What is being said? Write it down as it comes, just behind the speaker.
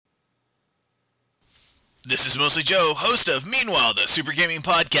This is Mostly Joe, host of Meanwhile, the Super Gaming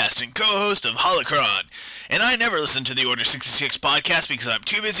Podcast, and co-host of Holocron. And I never listen to the Order 66 podcast because I'm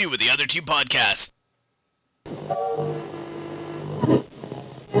too busy with the other two podcasts.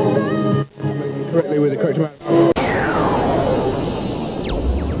 Correctly with the correct amount.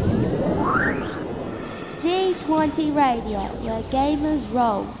 D20 Radio, where gamers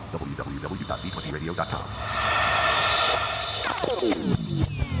roll. www.d20radio.com.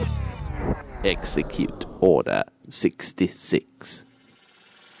 Execute Order 66.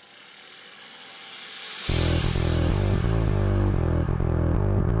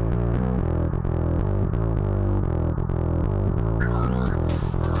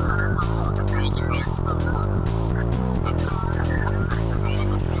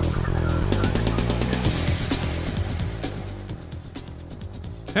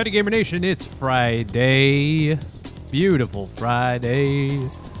 Howdy Gamer Nation, it's Friday. Beautiful Friday.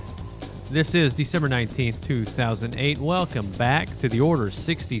 This is December 19th, 2008. Welcome back to the Order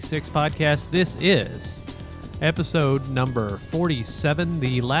 66 podcast. This is episode number 47,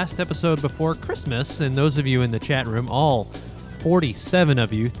 the last episode before Christmas. And those of you in the chat room, all 47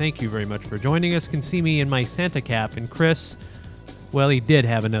 of you, thank you very much for joining us. Can see me in my Santa cap. And Chris, well, he did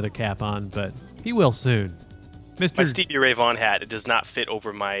have another cap on, but he will soon. My Stevie Ray Vaughan hat, it does not fit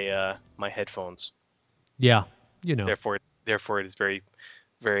over my my headphones. Yeah, you know. Therefore it is very,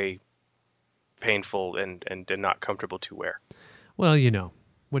 very painful and not comfortable to wear. Well, you know,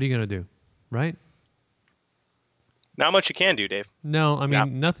 what are you going to do, right? Not much you can do, Dave. No, I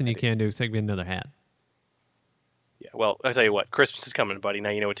mean, nothing you can do except get another hat. Yeah, well, I'll tell you what, Christmas is coming, buddy. Now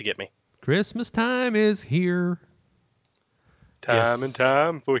you know what to get me. Christmas time is here. Time and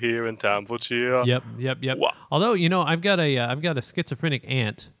time for here and time for cheer. Yep. Wow. Although, you know, I've got a schizophrenic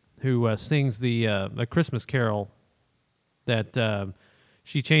aunt who sings the a Christmas carol that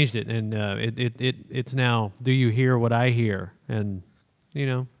she changed it, and it's now "Do You Hear What I Hear?" And you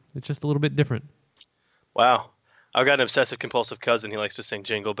know, it's just a little bit different. Wow. I've got an obsessive compulsive cousin. He likes to sing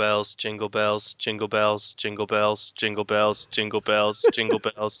jingle bells, jingle bells, jingle bells, jingle bells, jingle bells, jingle bells, jingle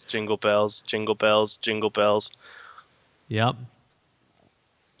bells, jingle bells, jingle bells, jingle bells. Yep.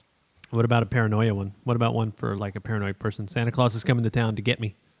 What about a paranoia one? What about one for like a paranoid person? Santa Claus is coming to town to get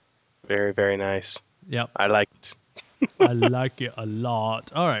me. Very, very nice. Yep. I like it. I like it a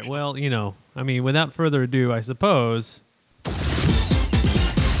lot. All right. Well, you know, I mean, without further ado, I suppose.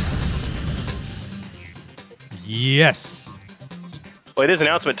 Yes. Well, it is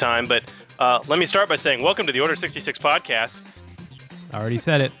announcement time, but let me start by saying welcome to the Order 66 podcast. I already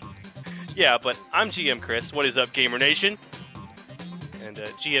said it. Yeah, but I'm GM Chris. What is up, Gamer Nation? And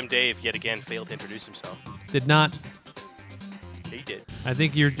GM Dave yet again failed to introduce himself. Did not. He did. I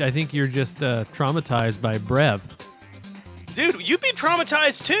think you're just traumatized by Brev. Dude, you'd be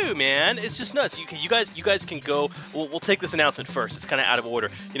traumatized too, man. It's just nuts. You guys can go. We'll take this announcement first. It's kind of out of order.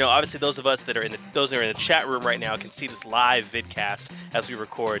 You know, obviously those of us that are in the chat room right now can see this live vidcast as we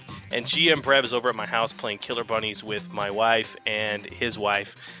record. And GM Brev is over at my house playing Killer Bunnies with my wife and his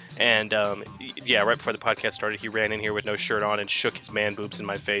wife. And yeah, right before the podcast started, he ran in here with no shirt on and shook his man boobs in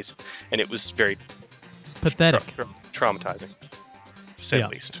my face, and it was very Pathetic. Traumatizing, to say Yeah.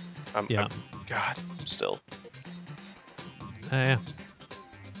 the least. God, still. Yeah.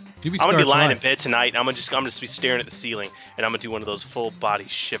 I'm gonna be lying in bed tonight. I'm gonna be staring at the ceiling, and I'm gonna do one of those full body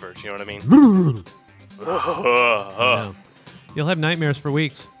shivers. You know what I mean? Yeah. You'll have nightmares for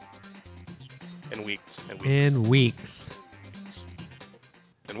weeks. And weeks. And weeks.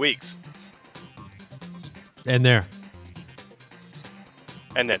 And weeks. And there.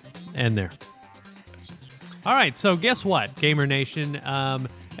 And then. And there. All right, so guess what, Gamer Nation?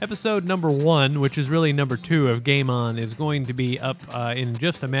 Episode number 1, which is really number 2 of Game On, is going to be up in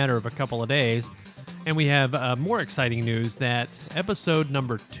just a matter of a couple of days. And we have more exciting news that episode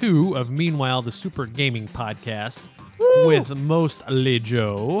number 2 of Meanwhile, the Super Gaming Podcast with Mostly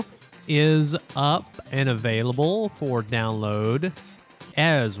Joe is up and available for download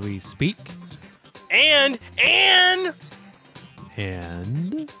as we speak. And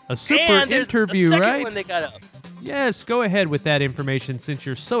a super there's interview, a second right? one they got up. Yes, go ahead with that information since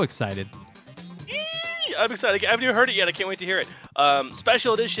you're so excited. I'm excited. I haven't even heard it yet. I can't wait to hear it.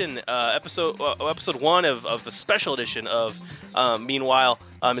 Special edition, episode 1 of the special edition of Meanwhile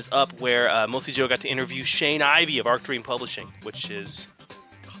is up, where Mostly Joe got to interview Shane Ivey of Arc Dream Publishing, which is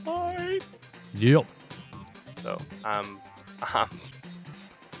tight. Yep. So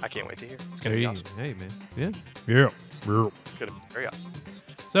I can't wait to hear. It's gonna be awesome. Hey, man. Yeah. It's gonna be very awesome.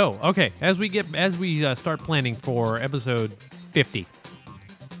 So, okay, as we start planning for episode 50,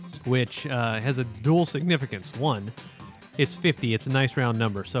 which has a dual significance. One, It's 50. It's a nice round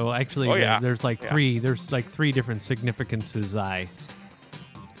number. So actually, Oh, yeah. there's like Yeah. three. There's like three different significances.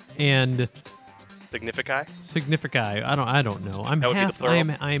 And Significi? significi. I don't know. I'm That would be the half. plural.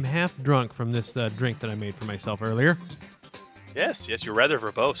 I'm half drunk from this drink that I made for myself earlier. Yes, you're rather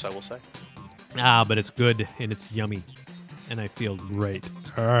verbose, I will say. But it's good and it's yummy, and I feel great.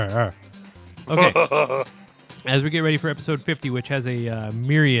 Okay. As we get ready for episode 50, which has a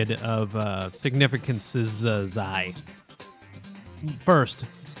myriad of significances. First,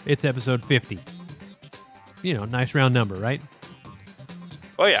 it's episode 50. Nice round number, right?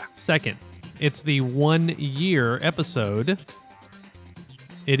 Oh, yeah. Second, it's the 1 year episode.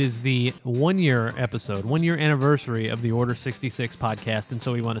 It is the 1 year episode, 1 year anniversary of the Order 66 podcast, and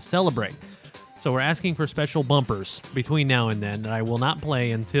so we want to celebrate. So we're asking for special bumpers between now and then that I will not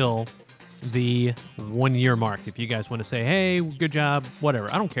play until the 1 year mark. If you guys want to say, hey, good job,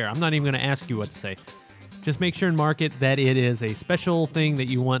 whatever, I don't care. I'm not even going to ask you what to say. Just make sure and mark it that it is a special thing that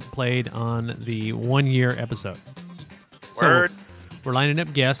you want played on the 1 year episode. Word. So we're lining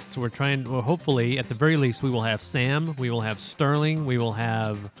up guests. We're trying, well, hopefully, at the very least, we will have Sam. We will have Sterling. We will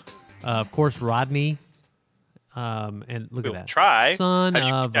have, of course, Rodney. And look We'll at that. try. Son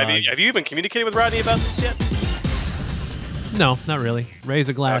of... Have you been communicating with Rodney about this yet? No, not really. Raise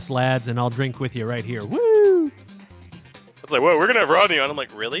a glass, lads, and I'll drink with you right here. Woo! It's like, well, we're going to have Rodney on. I'm like,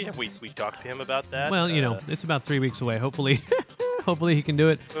 really? Have we talked to him about that? Well, it's about 3 weeks away. Hopefully, hopefully he can do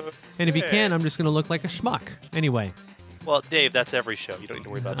it. And if he can, I'm just going to look like a schmuck. Anyway. Well, Dave, that's every show. You don't need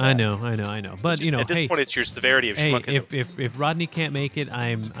to worry about that. I know. But, At this point, it's your severity of hey, schmuckism. if Rodney can't make it,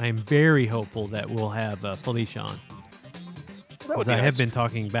 I'm very hopeful that we'll have Felicia on. That would Because be I nice. have been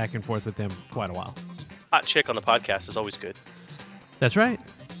talking back and forth with them quite a while. Hot chick on the podcast is always good. That's right.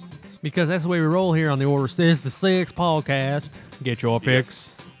 Because that's the way we roll here on the Order 66 podcast. Get your picks.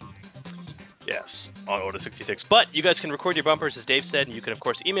 Yes, on Order 66. But you guys can record your bumpers, as Dave said, and you can, of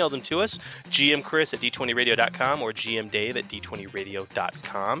course, email them to us, gmchris@d20radio.com or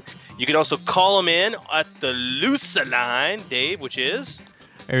gmdave@d20radio.com. You can also call them in at the loose line, Dave, which is...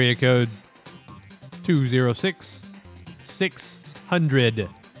 Area code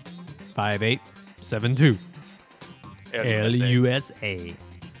 206-600-5872. LUSA.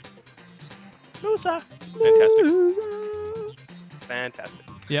 Lusa. Fantastic.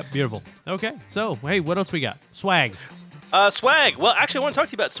 Yep, beautiful. Okay, so, hey, what else we got? Swag. Swag. Well, actually, I want to talk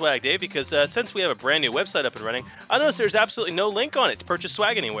to you about swag, Dave, because since we have a brand new website up and running, I noticed there's absolutely no link on it to purchase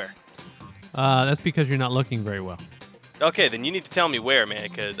swag anywhere. That's because you're not looking very well. Okay, then you need to tell me where, man,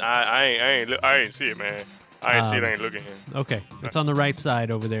 because I ain't see it, man. I ain't see it. I ain't looking here. Okay, it's on the right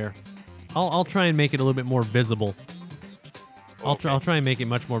side over there. I'll try and make it a little bit more visible. I'll try and make it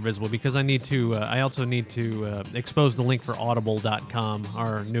much more visible because I need to. I also need to expose the link for Audible.com,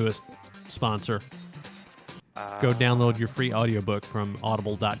 our newest sponsor. Go download your free audiobook from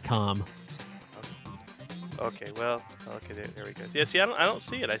Audible.com. Okay, well, there we go. Yeah, see, I don't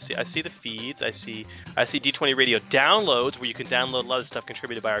see it. I see the feeds. I see D20 Radio downloads, where you can download a lot of stuff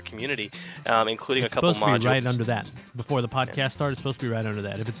contributed by our community, including It's a couple supposed to modules. be right under that. Before the podcast starts, it's supposed to be right under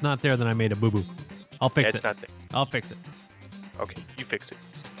that. If it's not there, then I made a boo-boo. I'll fix it. It's not there. I'll fix it. Okay, you fix it.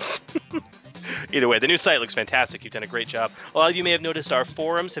 Either way, the new site looks fantastic. You've done a great job. A lot of you may have noticed our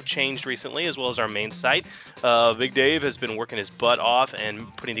forums have changed recently, as well as our main site. Big Dave has been working his butt off and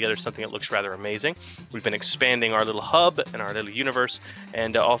putting together something that looks rather amazing. We've been expanding our little hub and our little universe,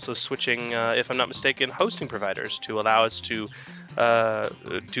 and also switching, if I'm not mistaken, hosting providers to allow us to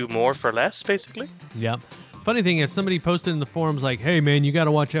do more for less, basically. Yep. Funny thing is, somebody posted in the forums like, hey, man, you got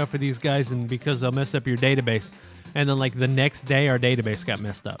to watch out for these guys and because they'll mess up your database. And then, like, the next day, our database got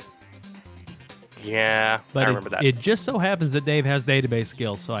messed up. Yeah, But I remember that. it just so happens that Dave has database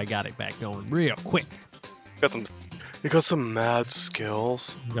skills, so I got it back going real quick. You got some mad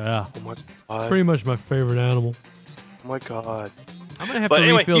skills. Yeah. Oh my god. Pretty much my favorite animal. Oh my god. I'm going to have But to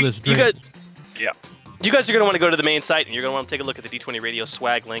anyway, refill this drink. You guys are going to want to go to the main site, and you're going to want to take a look at the D20 Radio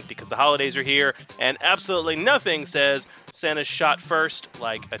swag link, because the holidays are here, and absolutely nothing says Santa's shot first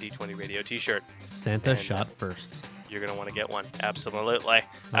like a D20 Radio t-shirt. Santa shot first. You're going to want to get one. Absolutely.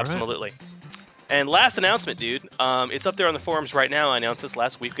 Absolutely. And last announcement, dude. It's up there on the forums right now. I announced this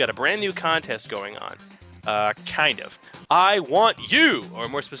last week. We've got a brand new contest going on. Kind of. I want you, or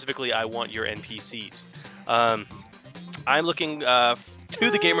more specifically, I want your NPCs. I'm looking to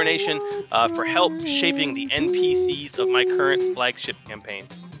the Gamer Nation for help shaping the NPCs of my current flagship campaign.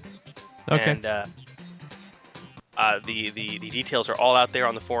 Okay. And the details are all out there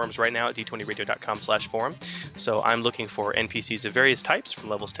on the forums right now at d20radio.com/forum. So I'm looking for NPCs of various types from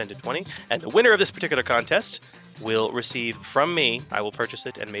levels 10 to 20. And the winner of this particular contest will receive from me, I will purchase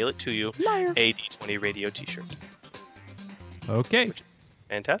it and mail it to you, a D20 Radio t-shirt. Okay.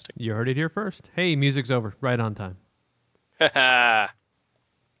 Fantastic. You heard it here first. Hey, music's over. Right on time. It's How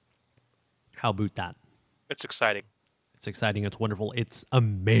about that? exciting. It's exciting. It's wonderful. It's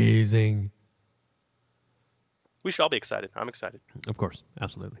amazing. We should all be excited. I'm excited. Of course.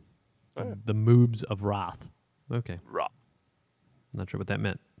 Absolutely. Oh, yeah. The moobs of Wrath. Okay. Raw. Not sure what that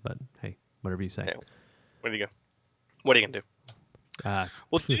meant, but hey, whatever you say. Hey, what are you going to do?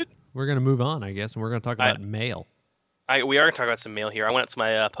 Well, dude, We're going to move on, I guess, and we're going to talk about mail. we are going to talk about some mail here. I went out to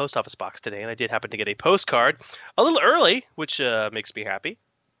my post office box today, and I did happen to get a postcard a little early, which makes me happy,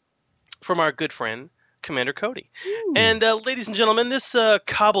 from our good friend, Commander Cody. Ooh. And ladies and gentlemen, this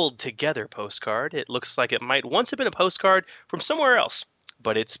cobbled together postcard, it looks like it might once have been a postcard from somewhere else,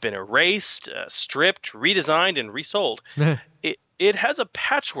 but it's been erased, stripped, redesigned, and resold. It has a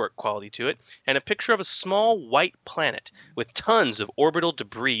patchwork quality to it and a picture of a small white planet with tons of orbital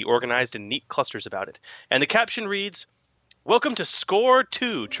debris organized in neat clusters about it. And the caption reads, "Welcome to Score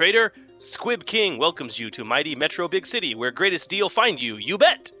 2, Trader. Squib King welcomes you to mighty Metro Big City, where greatest deal find you, you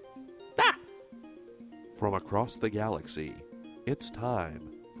bet!" Ah. From across the galaxy, it's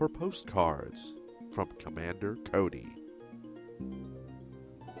time for postcards from Commander Cody.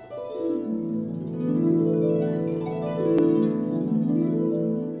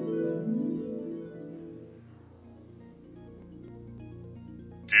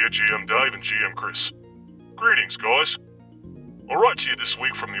 Dear GM Dave and GM Chris, greetings guys. I'll write to you this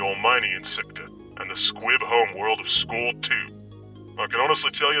week from the Almanian sector and the Squib home world of Score 2. I can honestly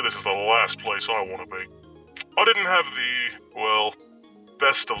tell you this is the last place I want to be. I didn't have the,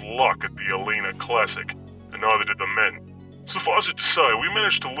 best of luck at the Alina Classic, and neither did the men. Suffice it to say, we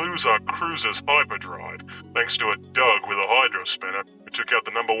managed to lose our cruiser's hyperdrive, thanks to a Doug with a hydro spinner who took out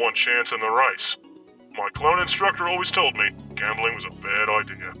the #1 chance in the race. My clone instructor always told me gambling was a bad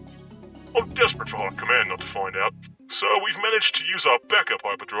idea. I'm desperate for Hot Command not to find out, so we've managed to use our backup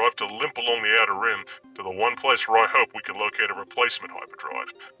hyperdrive to limp along the Outer Rim to the one place where I hope we can locate a replacement hyperdrive,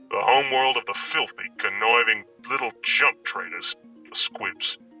 the homeworld of the filthy, conniving little junk traders, the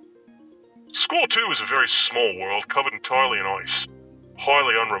Squibs. Score 2 is a very small world covered entirely in ice,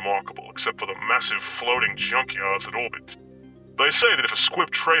 highly unremarkable except for the massive floating junkyards that orbit. They say that if a Squib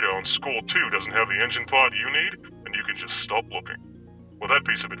trader on Score 2 doesn't have the engine part you need, then you can just stop looking. With that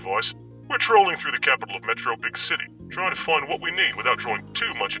piece of advice, we're trolling through the capital of Metro Big City, trying to find what we need without drawing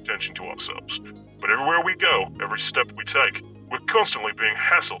too much attention to ourselves. But everywhere we go, every step we take, we're constantly being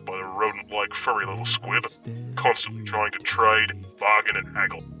hassled by the rodent-like furry little Squib, constantly trying to trade, bargain, and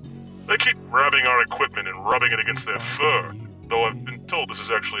haggle. They keep grabbing our equipment and rubbing it against their fur, though I've been told this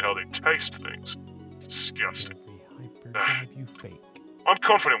is actually how they taste things. Disgusting. I'm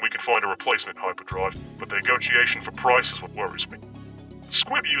confident we can find a replacement hyperdrive, but the negotiation for price is what worries me.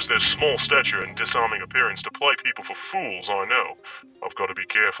 Squib use their small stature and disarming appearance to play people for fools, I know. I've got to be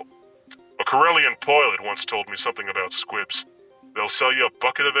careful. A Corellian pilot once told me something about Squibs. They'll sell you a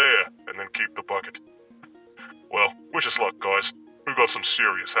bucket of air, and then keep the bucket. Well, wish us luck, guys. We've got some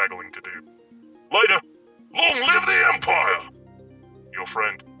serious haggling to do. Later! Long live the Empire! Your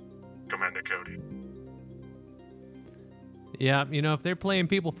friend, Commander Cody. Yeah, if they're playing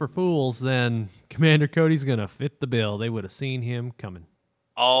people for fools, then Commander Cody's going to fit the bill. They would have seen him coming.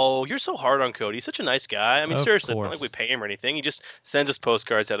 Oh, you're so hard on Cody. He's such a nice guy. I mean, Of seriously, it's course. not like we pay him or anything. He just sends us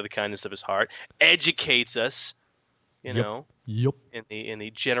postcards out of the kindness of his heart, educates us, you know, Yup. in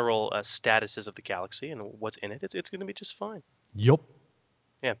the general statuses of the galaxy and what's in it. It's going to be just fine. Yup.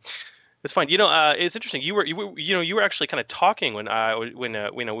 Yeah, it's fine. It's interesting. You were actually kind of talking when we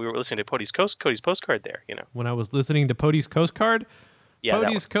were listening to Cody's postcard there. When I was listening to Podie's Coast Guard? Yeah, that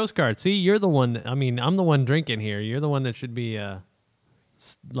Podie's Coast Guard. See, you're the one. I mean, I'm the one drinking here. You're the one that should be,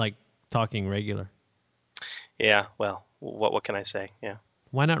 talking regular. Yeah, well, what can I say? Yeah.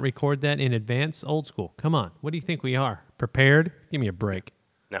 Why not record that in advance? Old school. Come on. What do you think we are? Prepared? Give me a break.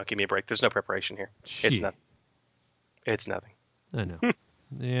 No, give me a break. There's no preparation here. Shit. It's nothing. I know.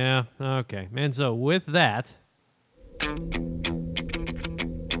 Yeah, okay. And so with that...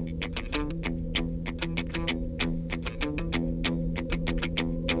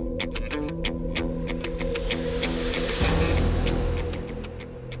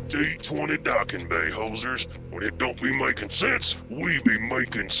 D20 docking bay, hosers. When it don't be making sense, we be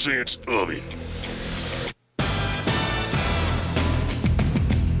making sense of it.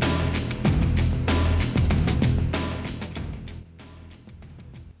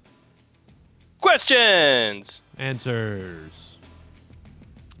 Questions! Answers.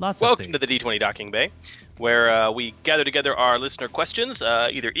 Lots of Welcome things. to the D20 Docking Bay, where we gather together our listener questions,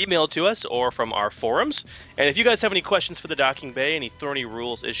 either emailed to us or from our forums. And if you guys have any questions for the Docking Bay, any thorny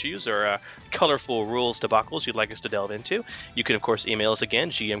rules issues, or colorful rules debacles you'd like us to delve into, you can, of course, email us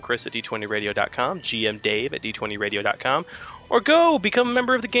again, gmchris at d20radio.com, gmdave at d20radio.com, or go become a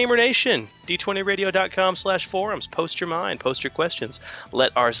member of the Gamer Nation, d20radio.com/forums. Post your mind, post your questions.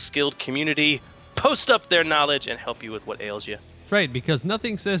 Let our skilled community post up their knowledge and help you with what ails you. That's right, because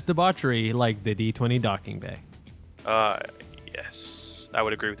nothing says debauchery like the D20 Docking Bay. Yes. I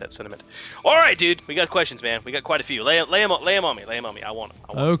would agree with that sentiment. All right, dude. We got questions, man. We got quite a few. Lay 'em on me. Lay 'em on me. I want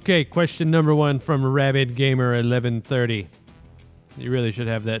them. Okay, question number 1 from Rabid Gamer 1130. You really should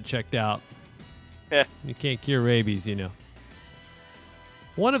have that checked out. Yeah. You can't cure rabies, you know.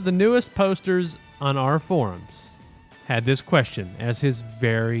 One of the newest posters on our forums had this question as his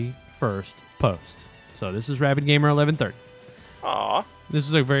very first post. So this is Rabid Gamer 1130. Aw. This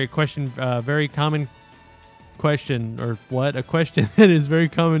is a very common question, or what? A question that is very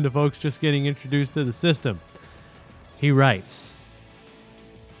common to folks just getting introduced to the system. He writes,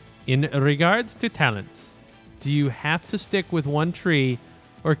 in regards to talents, do you have to stick with one tree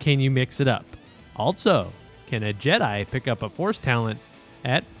or can you mix it up? Also, can a Jedi pick up a Force talent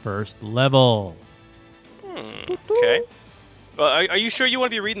at first level? Okay. Well, are you sure you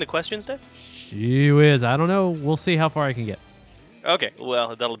want to be reading the questions, Dave? Gee whiz, I don't know. We'll see how far I can get. Okay,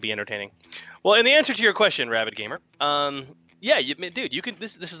 well, that'll be entertaining. Well, in the answer to your question, Rabid Gamer, yeah, dude, you can.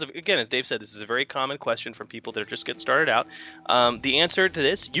 This is again, as Dave said, this is a very common question from people that are just getting started out. The answer to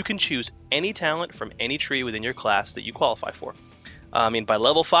this, you can choose any talent from any tree within your class that you qualify for. I mean, by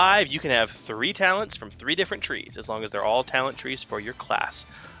level 5, you can have 3 talents from 3 different trees, as long as they're all talent trees for your class,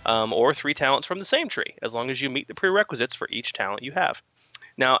 or 3 talents from the same tree, as long as you meet the prerequisites for each talent you have.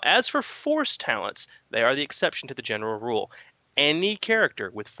 Now, as for Force talents, they are the exception to the general rule. Any character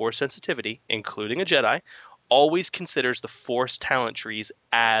with Force sensitivity, including a Jedi, always considers the Force talent trees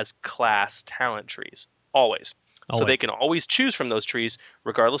as class talent trees. Always. So they can always choose from those trees,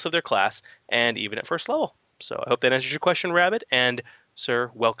 regardless of their class, and even at first level. So I hope that answers your question, Rabbit. And,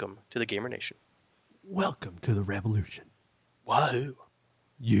 sir, welcome to the Gamer Nation. Welcome to the revolution. Wahoo.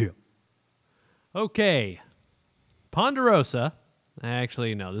 Yeah. Okay. Ponderosa.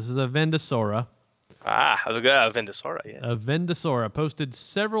 Actually, no, this is a Vendosora. Ah, Vendosora, yes. A Vendosora posted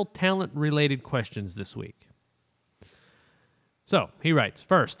several talent-related questions this week. So, he writes,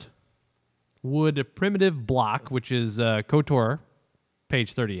 first, would a primitive block, which is KOTOR,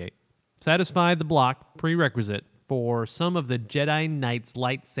 page 38, satisfy the block prerequisite for some of the Jedi Knight's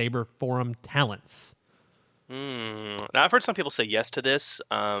lightsaber forum talents? Now, I've heard some people say yes to this,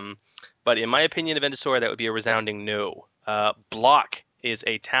 but in my opinion of Vendosora, that would be a resounding no. Block is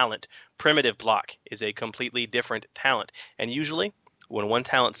a talent. Primitive block is a completely different talent. And usually, when one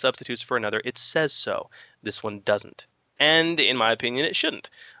talent substitutes for another, it says so. This one doesn't. And in my opinion, it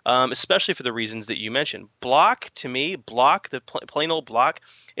shouldn't, especially for the reasons that you mentioned. Block, to me, the plain old block,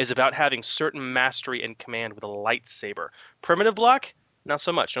 is about having certain mastery and command with a lightsaber. Primitive block, not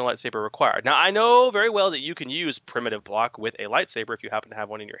so much. No lightsaber required. Now, I know very well that you can use primitive block with a lightsaber if you happen to have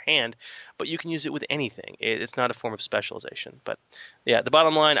one in your hand, but you can use it with anything. It's not a form of specialization. But yeah, the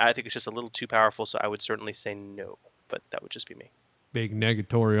bottom line, I think it's just a little too powerful, so I would certainly say no. But that would just be me. Big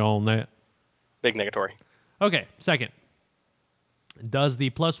negatory on that. Big negatory. Okay, second. Does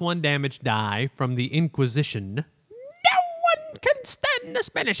the +1 damage die from the Inquisition? No one can stand the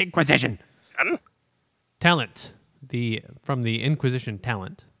Spanish Inquisition. Talent. From the Inquisition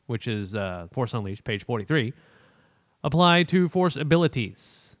talent, which is Force Unleashed, page 43, apply to Force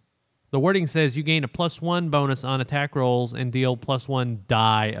abilities. The wording says you gain a +1 bonus on attack rolls and deal +1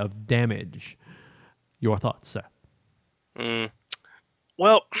 die of damage. Your thoughts, sir?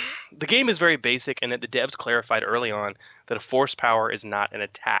 Well, the game is very basic, and that the devs clarified early on that a force power is not an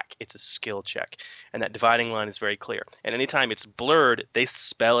attack, it's a skill check. And that dividing line is very clear. And anytime it's blurred, they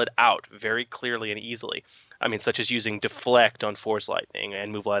spell it out very clearly and easily. I mean, such as using deflect on force lightning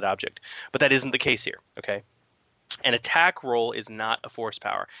and move light object. But that isn't the case here, okay? An attack roll is not a force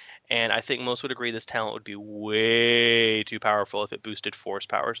power. And I think most would agree this talent would be way too powerful if it boosted force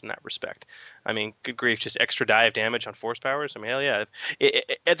powers in that respect. I mean, good grief, just extra die of damage on force powers? I mean, hell yeah.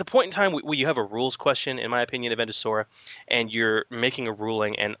 At the point in time where you have a rules question, in my opinion, of Vendosora, and you're making a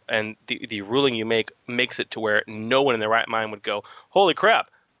ruling, and the ruling you make makes it to where no one in their right mind would go, holy crap,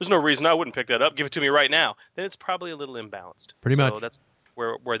 there's no reason I wouldn't pick that up, give it to me right now, then it's probably a little imbalanced. Pretty much. So that's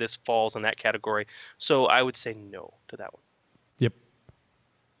where this falls in that category. So I would say no to that one. Yep.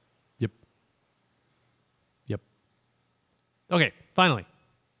 Okay, finally.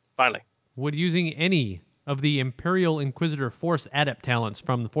 Finally. Would using any of the Imperial Inquisitor Force Adept talents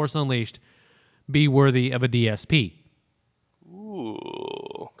from the Force Unleashed be worthy of a DSP?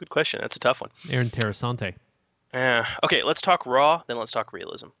 Ooh, good question. That's a tough one. Aaron Terrasante. Okay, let's talk raw, then let's talk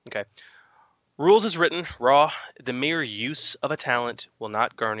realism. Okay. Rules is written, raw, the mere use of a talent will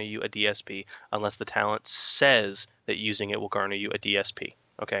not garner you a DSP unless the talent says that using it will garner you a DSP.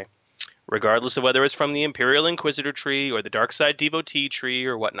 Okay? Regardless of whether it's from the Imperial Inquisitor tree or the Darkside Devotee tree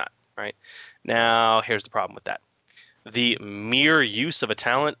or whatnot, right? Now, here's the problem with that. The mere use of a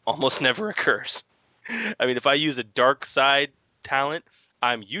talent almost never occurs. I mean, if I use a Darkside talent,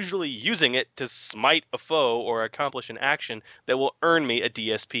 I'm usually using it to smite a foe or accomplish an action that will earn me a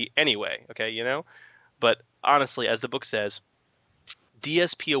DSP anyway, okay, you know? But honestly, as the book says,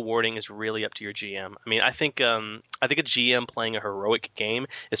 DSP awarding is really up to your GM. I mean, I think a GM playing a heroic game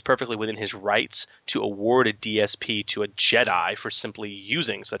is perfectly within his rights to award a DSP to a Jedi for simply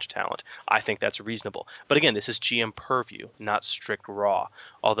using such a talent. I think that's reasonable. But again, this is GM purview, not strict raw.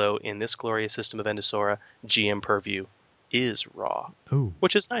 Although in this glorious system of Endosora, GM purview is raw, Ooh.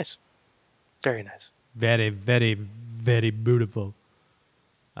 which is nice. Very nice. Very, very, very beautiful.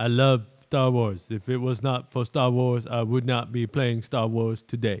 I love Star Wars. If it was not for Star Wars, I would not be playing Star Wars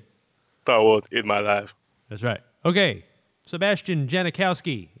today. Star Wars in my life. That's right. Okay. Sebastian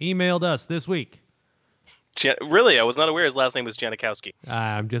Janikowski emailed us this week. Really? I was not aware his last name was Janikowski.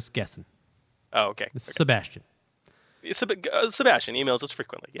 I'm just guessing. Oh, okay. It's Sebastian. Sebastian emails us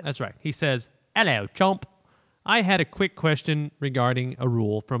frequently, yes. That's right. He says, "Hello, chomp. I had a quick question regarding a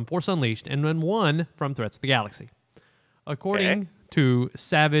rule from Force Unleashed and then one from Threats of the Galaxy. According to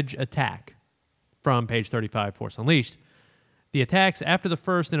Savage Attack from page 35, Force Unleashed, the attacks after the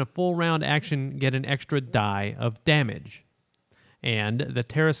first in a full round action get an extra die of damage. And the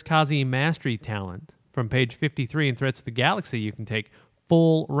Terraskazi Mastery talent from page 53 in Threats of the Galaxy, you can take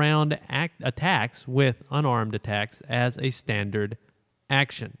full round attacks with unarmed attacks as a standard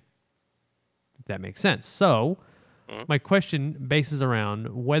action. If that makes sense. So, my question bases around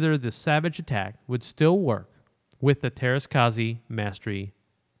whether the Savage Attack would still work with the Terraskazi Mastery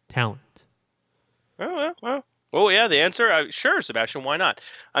talent. Oh, yeah, the answer? Sure, Sebastian, why not?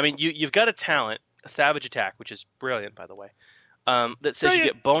 I mean, you've got a talent, a Savage Attack, which is brilliant, by the way, that says you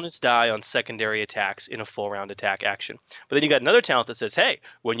get bonus die on secondary attacks in a full round attack action. But then you got another talent that says, hey,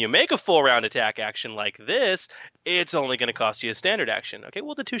 when you make a full round attack action like this, it's only going to cost you a standard action. Okay,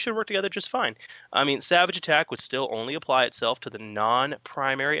 well, the two should work together just fine. I mean, Savage Attack would still only apply itself to the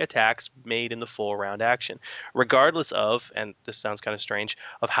non-primary attacks made in the full round action, regardless of, and this sounds kind of strange,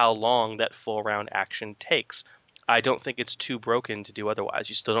 of how long that full round action takes. I don't think it's too broken to do otherwise.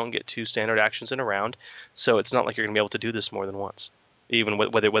 You still don't get two standard actions in a round, so it's not like you're going to be able to do this more than once, even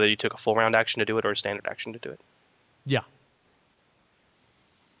whether you took a full round action to do it or a standard action to do it. Yeah.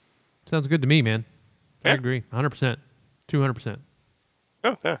 Sounds good to me, man. I agree. 100%. 200%.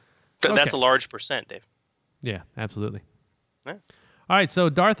 Oh, yeah. That's a large percent, Dave. Yeah, absolutely. Yeah. All right, so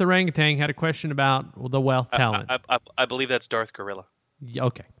Darth Orangutan had a question about the wealth talent. I believe that's Darth Gorilla. Yeah,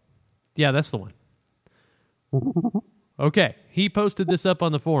 okay. Yeah, that's the one. Okay, he posted this up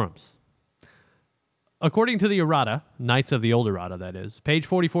on the forums. According to the errata, Knights of the Old Errata, that is, page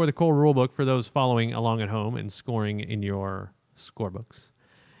 44 of the core rulebook for those following along at home and scoring in your scorebooks.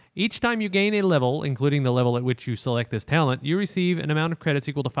 Each time you gain a level, including the level at which you select this talent, you receive an amount of credits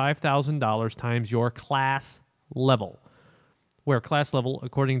equal to $5,000 times your class level, where class level,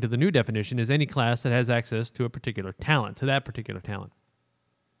 according to the new definition, is any class that has access to a particular talent, to that particular talent.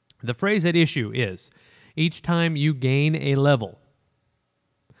 The phrase at issue is, each time you gain a level.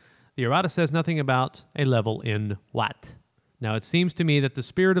 The errata says nothing about a level in what. Now, it seems to me that the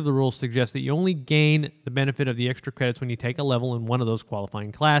spirit of the rules suggests that you only gain the benefit of the extra credits when you take a level in one of those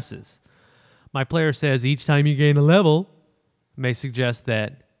qualifying classes. My player says each time you gain a level may suggest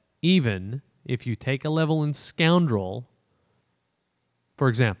that even if you take a level in Scoundrel, for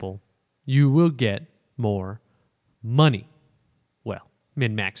example, you will get more money. Well,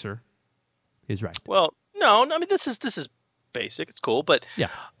 Min-Maxer is right. Well, no, I mean this is basic. It's cool, but yeah.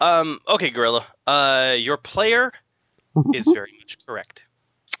 Okay, Gorilla. Your player is very much correct.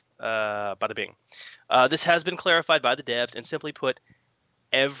 Bada bing. This has been clarified by the devs, and simply put,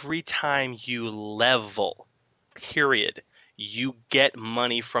 every time you level, period, you get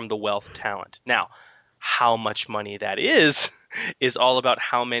money from the wealth talent. Now, how much money that is all about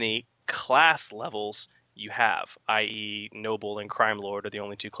how many class levels you have, i.e. Noble and Crime Lord are the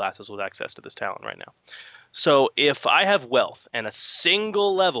only two classes with access to this talent right now. So if I have wealth and a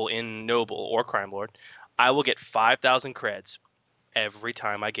single level in Noble or Crime Lord, I will get 5,000 creds every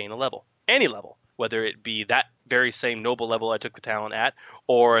time I gain a level. Any level, whether it be that very same noble level I took the talent at,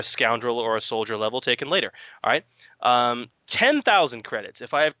 or a scoundrel or a soldier level taken later. All right, 10,000 credits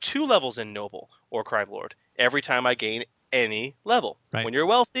if I have 2 levels in noble or crime lord every time I gain any level. Right. When you're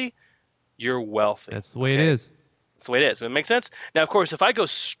wealthy, you're wealthy. That's the way it is. That's the way it is. Does it make sense? Now, of course, if I go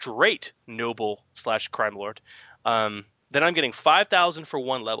straight noble / crime lord, then I'm getting 5,000 for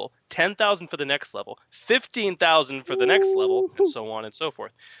one level, 10,000 for the next level, 15,000 for the next level, and so on and so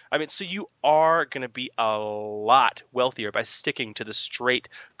forth. I mean, so you are going to be a lot wealthier by sticking to the straight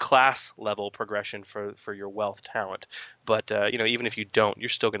class level progression for your wealth talent. But even if you don't, you're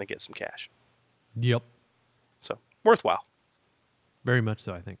still going to get some cash. Yep. So worthwhile. Very much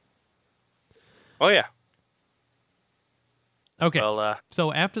so, I think. Oh yeah. Okay. Well,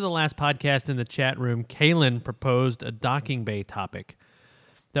 so after the last podcast in the chat room, Kalen proposed a docking bay topic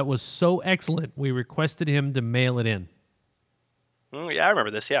that was so excellent, we requested him to mail it in. Yeah, I remember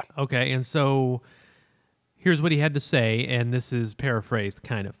this, yeah. Okay, and so here's what he had to say, and this is paraphrased,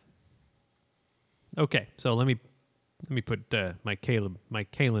 kind of. Okay, so let me put my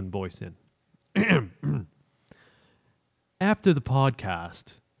Kalen voice in. After the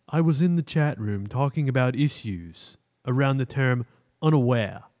podcast, I was in the chat room talking about issues around the term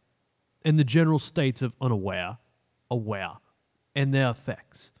unaware and the general states of unaware, aware, and their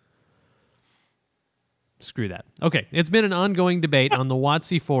effects. Screw that. Okay, it's been an ongoing debate on the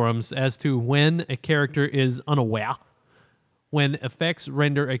WotC forums as to when a character is unaware, when effects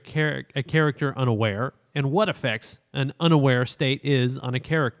render a character unaware, and what effects an unaware state is on a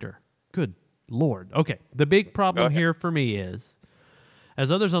character. Good Lord. Okay, the big problem here for me is,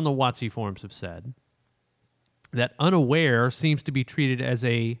 as others on the WotC forums have said, that unaware seems to be treated as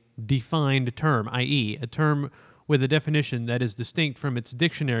a defined term, i.e., a term with a definition that is distinct from its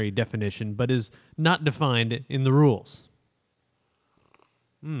dictionary definition, but is not defined in the rules.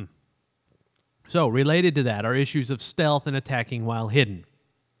 So, related to that are issues of stealth and attacking while hidden.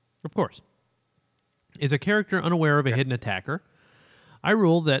 Of course. Is a character unaware of a hidden attacker? I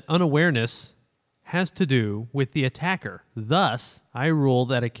rule that unawareness has to do with the attacker. Thus, I rule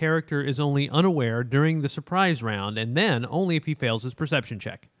that a character is only unaware during the surprise round, and then only if he fails his perception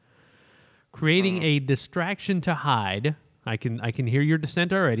check. Creating a distraction to hide. I can hear your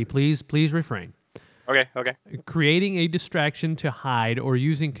dissent already. Please refrain. Okay. Creating a distraction to hide or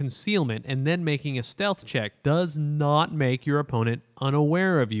using concealment and then making a stealth check does not make your opponent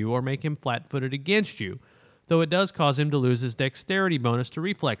unaware of you or make him flat-footed against you, though it does cause him to lose his dexterity bonus to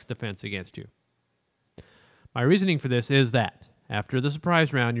reflex defense against you. My reasoning for this is that, after the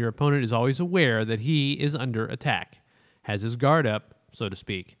surprise round, your opponent is always aware that he is under attack, has his guard up, so to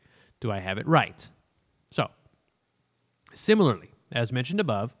speak. Do I have it right? So, similarly, as mentioned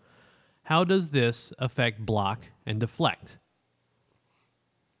above, how does this affect block and deflect?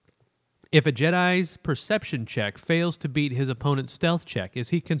 If a Jedi's perception check fails to beat his opponent's stealth check, is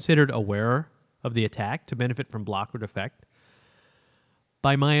he considered aware of the attack to benefit from block or deflect?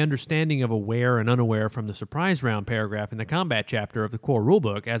 By my understanding of aware and unaware from the surprise round paragraph in the combat chapter of the core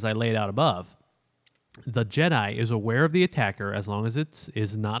rulebook, as I laid out above, the Jedi is aware of the attacker as long as it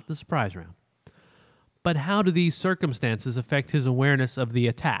is not the surprise round. But how do these circumstances affect his awareness of the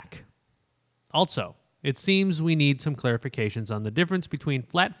attack? Also, it seems we need some clarifications on the difference between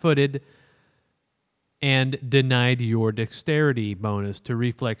flat-footed and denied your dexterity bonus to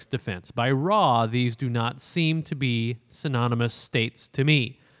reflex defense. By raw, these do not seem to be synonymous states to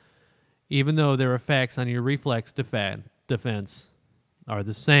me, even though their effects on your reflex defense are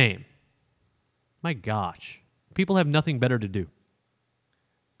the same. My gosh. People have nothing better to do.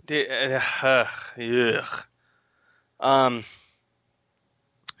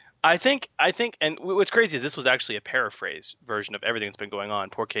 I think, and what's crazy is this was actually a paraphrase version of everything that's been going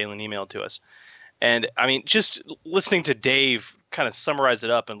on. Poor Kalen emailed to us. And, I mean, just listening to Dave kind of summarize it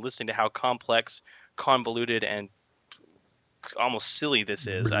up and listening to how complex, convoluted, and almost silly this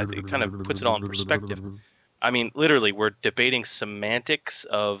is, it kind of puts it all in perspective. I mean, literally, we're debating semantics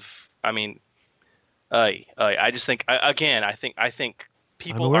of, I mean, I just think, I think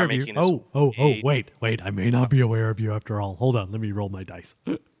people are making this... Wait, I may not be aware of you after all. Hold on, let me roll my dice.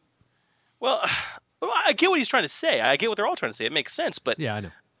 Well, I get what he's trying to say. I get what they're all trying to say. It makes sense, but... Yeah, I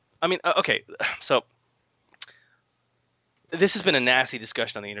know. I mean, okay, so this has been a nasty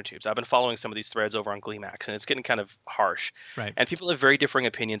discussion on the intertubes. I've been following some of these threads over on GleeMax, and it's getting kind of harsh. Right. And people have very differing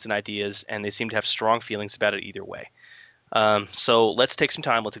opinions and ideas, and they seem to have strong feelings about it either way. So let's take some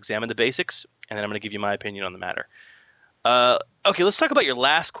time. Let's examine the basics, and then I'm going to give you my opinion on the matter. Okay, let's talk about your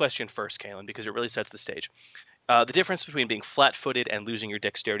last question first, Kalen, because it really sets the stage. The difference between being flat-footed and losing your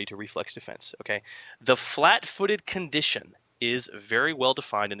dexterity to reflex defense. Okay, the flat-footed condition is very well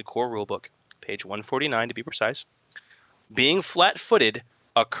defined in the core rulebook page 149 to be precise. Being flat-footed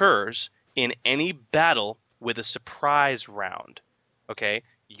occurs in any battle with a surprise round. Okay?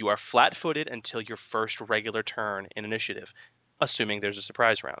 You are flat-footed until your first regular turn in initiative, assuming there's a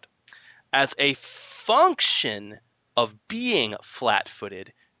surprise round. As a function of being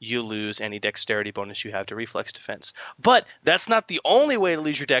flat-footed, you lose any dexterity bonus you have to reflex defense. But that's not the only way to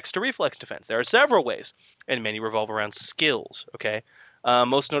lose your dex to reflex defense. There are several ways, and many revolve around skills, okay?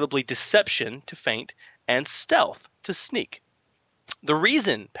 Most notably deception to feint and stealth to sneak. The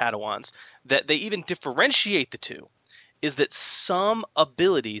reason, Padawans, that they even differentiate the two is that some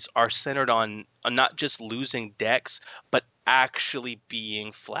abilities are centered on not just losing dex, but actually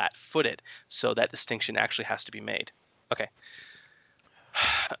being flat-footed. So that distinction actually has to be made. Okay.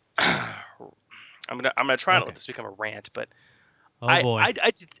 I'm gonna try not to let this become a rant, but I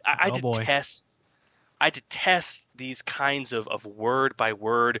detest these kinds of word by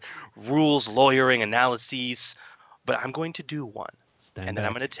word rules lawyering analyses, but I'm going to do one. Then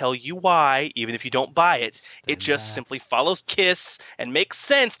I'm going to tell you why, even if you don't buy it. It just simply follows KISS and makes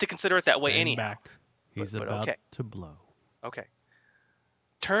sense to consider it that way anyhow. He's about to blow. Okay.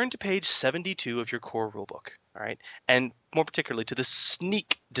 Turn to page 72 of your core rulebook, all right? And more particularly to the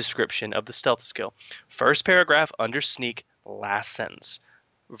sneak description of the stealth skill. First paragraph under sneak, last sentence.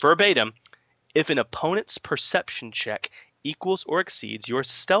 Verbatim, if an opponent's perception check equals or exceeds your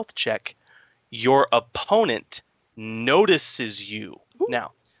stealth check, your opponent notices you. Ooh.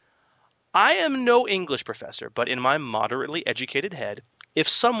 Now, I am no English professor, but in my moderately educated head, if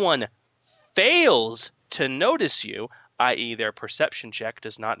someone fails to notice you, i.e. their perception check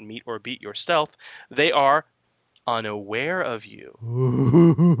does not meet or beat your stealth, they are unaware of you.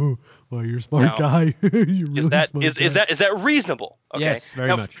 Ooh, well, you're a smart guy. You're really smart guy. Is that reasonable? Okay. Yes,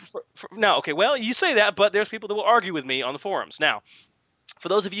 very much. Now, okay, well, you say that, but there's people that will argue with me on the forums. Now, for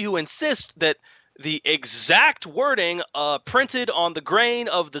those of you who insist that the exact wording printed on the grain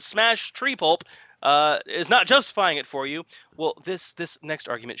of the smashed tree pulp is not justifying it for you, well, this next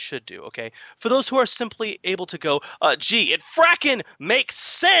argument should do, okay? For those who are simply able to go, gee, it frackin' makes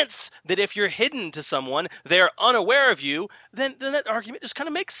sense that if you're hidden to someone, they're unaware of you, then that argument just kind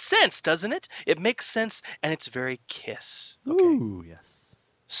of makes sense, doesn't it? It makes sense, and it's very KISS. Okay? Ooh, yes.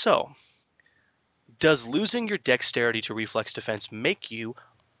 So, does losing your dexterity to reflex defense make you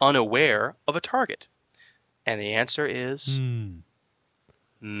unaware of a target? And the answer is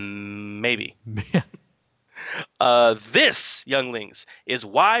maybe. This, younglings, is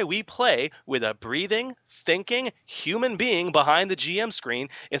why we play with a breathing, thinking human being behind the GM screen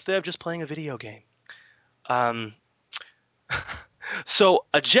instead of just playing a video game. So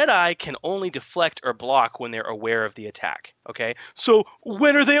a Jedi can only deflect or block when they're aware of the attack, okay? So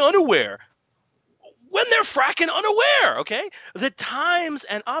when are they unaware? When they're fracking unaware, okay? The times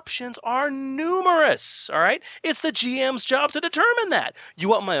and options are numerous, all right? It's the GM's job to determine that. You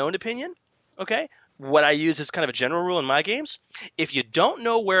want my own opinion? Okay? What I use as kind of a general rule in my games, if you don't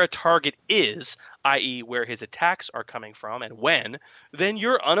know where a target is, i.e. where his attacks are coming from and when, then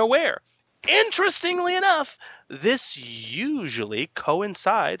you're unaware. Interestingly enough, this usually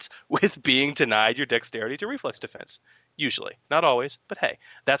coincides with being denied your dexterity to reflex defense. Usually. Not always, but hey,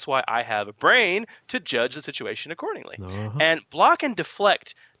 that's why I have a brain to judge the situation accordingly. And block and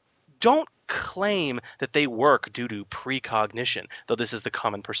deflect don't claim that they work due to precognition, though this is the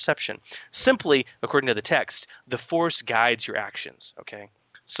common perception. Simply, according to the text, the Force guides your actions, okay?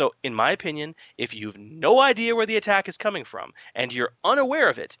 So, in my opinion, if you've no idea where the attack is coming from, and you're unaware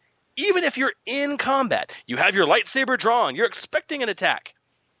of it, even if you're in combat, you have your lightsaber drawn, you're expecting an attack,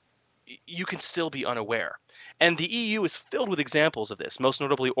 you can still be unaware. And the EU is filled with examples of this, most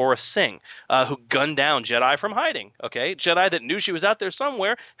notably Aura Singh, who gunned down Jedi from hiding, okay? Jedi that knew she was out there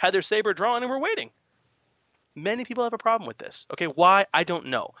somewhere, had their saber drawn, and were waiting. Many people have a problem with this, okay? Why? I don't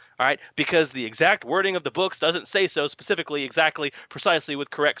know, all right? Because the exact wording of the books doesn't say so specifically, exactly, precisely with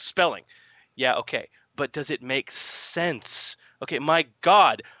correct spelling. Yeah, okay, but does it make sense? Okay, my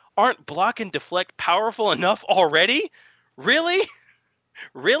God, aren't block and deflect powerful enough already? Really?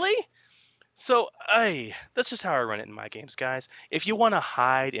 Really? So, that's just how I run it in my games, guys. If you want to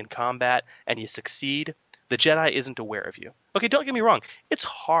hide in combat and you succeed, the Jedi isn't aware of you. Okay, don't get me wrong. It's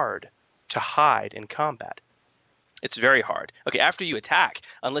hard to hide in combat. It's very hard. Okay, after you attack,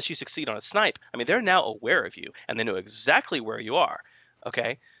 unless you succeed on a snipe, I mean, they're now aware of you, and they know exactly where you are.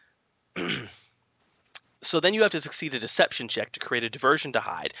 Okay? So then you have to succeed a deception check to create a diversion to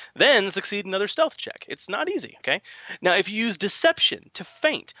hide, then succeed another stealth check. It's not easy, okay? Now, if you use deception to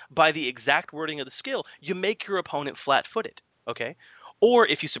feint by the exact wording of the skill, you make your opponent flat-footed, okay? Or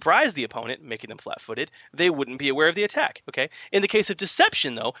if you surprise the opponent, making them flat-footed, they wouldn't be aware of the attack, okay? In the case of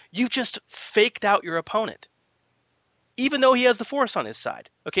deception, though, you've just faked out your opponent, even though he has the Force on his side,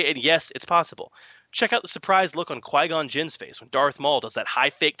 okay? And yes, it's possible. Check out the surprised look on Qui-Gon Jinn's face when Darth Maul does that high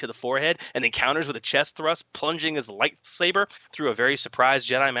fake to the forehead and then counters with a chest thrust, plunging his lightsaber through a very surprised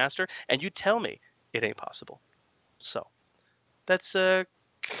Jedi Master, and you tell me it ain't possible. So, that's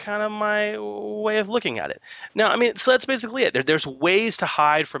kind of my way of looking at it. Now, I mean, so that's basically it. There's ways to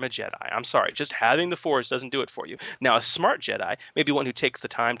hide from a Jedi. I'm sorry, just having the Force doesn't do it for you. Now, a smart Jedi, maybe one who takes the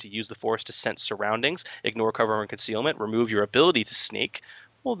time to use the Force to sense surroundings, ignore cover and concealment, remove your ability to sneak,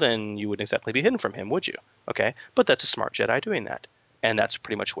 well, then you wouldn't exactly be hidden from him, would you? Okay, but that's a smart Jedi doing that. And that's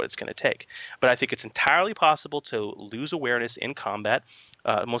pretty much what it's going to take. But I think it's entirely possible to lose awareness in combat,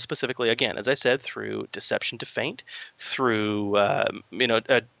 most specifically, again, as I said, through deception to feint, through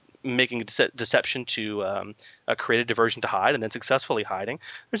making deception to create a diversion to hide, and then successfully hiding.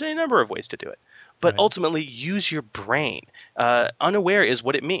 There's any number of ways to do it. But ultimately, use your brain. Unaware is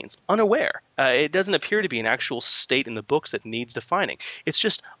what it means. Unaware. It doesn't appear to be an actual state in the books that needs defining. It's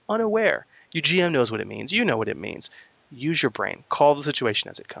just unaware. Your GM knows what it means. You know what it means. Use your brain. Call the situation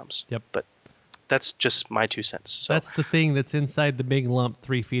as it comes. Yep. But that's just my 2 cents. So. That's the thing that's inside the big lump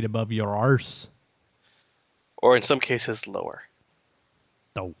 3 feet above your arse. Or in some cases, lower.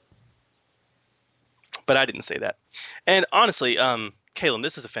 Oh. But I didn't say that. And honestly, Kalen,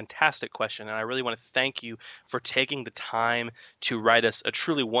 this is a fantastic question, and I really want to thank you for taking the time to write us a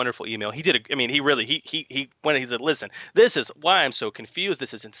truly wonderful email. He did. He said, "Listen, this is why I'm so confused.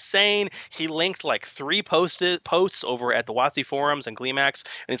 This is insane." He linked like 3 posts over at the WotC forums and Gleemax,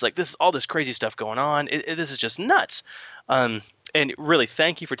 and he's like, "This is all this crazy stuff going on. This is just nuts." And really,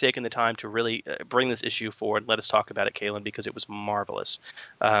 thank you for taking the time to really bring this issue forward. Let us talk about it, Kalen, because it was marvelous.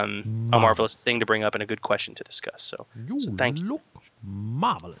 A marvelous thing to bring up and a good question to discuss. So thank you. Look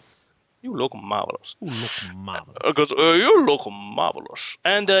marvelous. You look marvelous. You look marvelous. Because you look marvelous.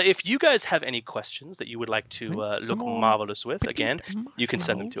 And if you guys have any questions that you would like to look marvelous with, again, you can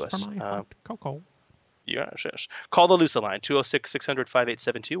send them to us. Yes. Call the Lusa line,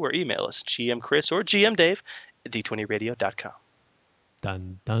 206-600-5872, or email us, GMChris or GMDave at d20radio.com.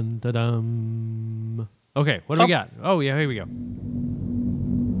 Dun, dun, dun, dun. Okay, what do we got? Oh, yeah, here we go.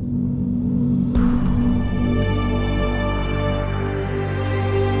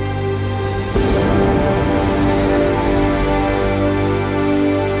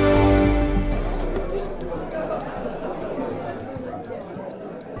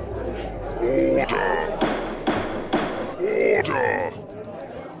 Order!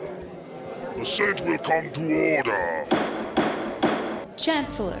 The Senate will come to order.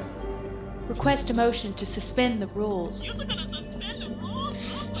 Chancellor, request a motion to suspend the rules. You're gonna suspend the rules?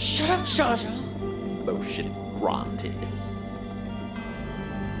 Shut up, Jar Jar. Motion granted.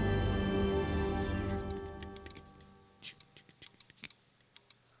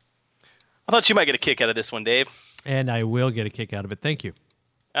 I thought you might get a kick out of this one, Dave. And I will get a kick out of it. Thank you.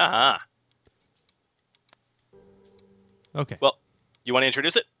 Okay. Well, you want to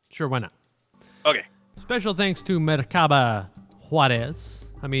introduce it? Sure, why not? Okay. Special thanks to Merkaba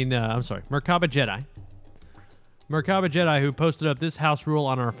Jedi. Merkaba Jedi, who posted up this house rule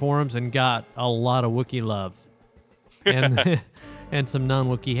on our forums and got a lot of Wookiee love. And and some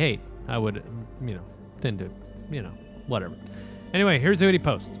non-Wookiee hate. I would, tend to, whatever. Anyway, here's what he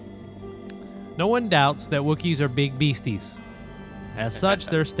posts. No one doubts that Wookiees are big beasties. As such,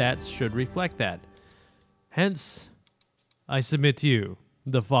 their stats should reflect that. Hence, I submit to you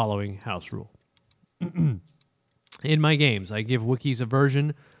the following house rule. In my games, I give Wookiees a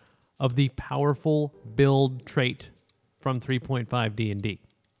version of the powerful build trait from 3.5 D&D.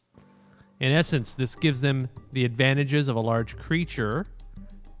 In essence, this gives them the advantages of a large creature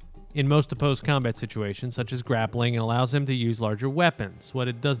in most opposed combat situations, such as grappling, and allows them to use larger weapons. What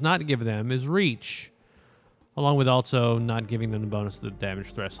it does not give them is reach, along with also not giving them the bonus to the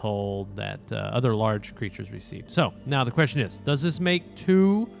damage threshold that other large creatures receive. So, now the question is, does this make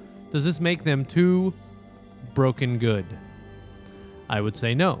them too broken good? I would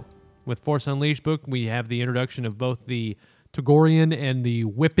say no. With Force Unleashed book, we have the introduction of both the Togorian and the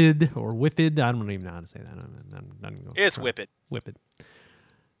Whipped, or Whipped. I don't even know how to say that. It's Whipped. Whipped.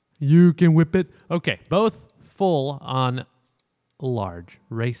 You can whip it. Okay, both full on large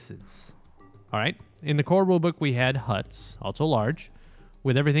races. All right. In the core rulebook, we had Hutts, also large,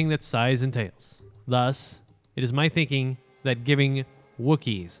 with everything that size entails. Thus, it is my thinking that giving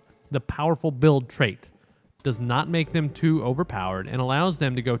Wookiees the powerful build trait does not make them too overpowered and allows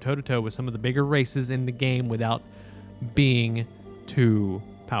them to go toe-to-toe with some of the bigger races in the game without being too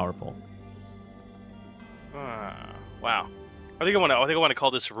powerful. Wow. I think I want to call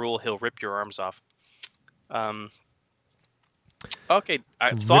this rule. He'll rip your arms off. Okay.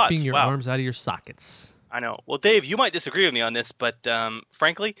 Thoughts. Ripping your Wow. arms out of your sockets. I know. Well, Dave, you might disagree with me on this, but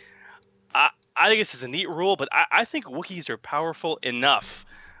frankly, I think this is a neat rule. But I think Wookiees are powerful enough,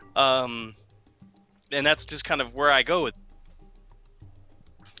 and that's just kind of where I go with.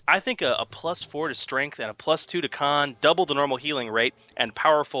 I think a +4 to strength and a +2 to con, double the normal healing rate, and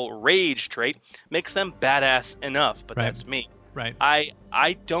powerful rage trait makes them badass enough. But that's me. Right.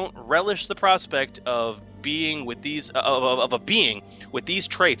 I don't relish the prospect of being with these of a being with these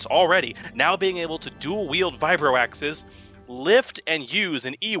traits already. Now being able to dual wield vibroaxes, lift and use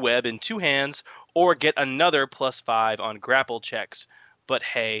an E-web in 2 hands, or get another +5 on grapple checks. But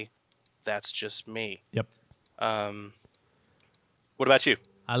hey, that's just me. Yep. What about you?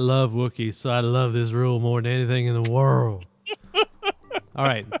 I love Wookiees, so I love this rule more than anything in the world. All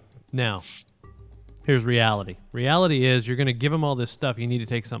right, now, here's reality. Reality is you're going to give them all this stuff. You need to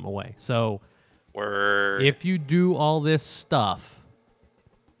take something away. So if you do all this stuff,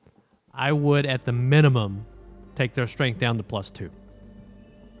 I would, at the minimum, take their strength down to +2.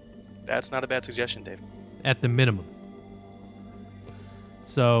 That's not a bad suggestion, Dave. At the minimum.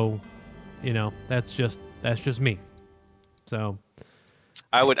 So, that's just me. So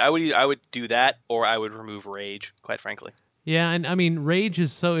I would do that, or I would remove rage, quite frankly. yeah, and I mean, rage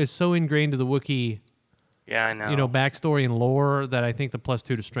is so ingrained to the Wookiee, Yeah, I know. backstory and lore that I think the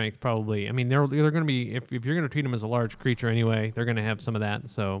 +2 to strength probably. I mean, they're going to be, if you're going to treat them as a large creature anyway, they're going to have some of that.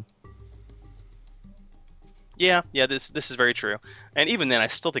 So Yeah, this is very true. And even then, I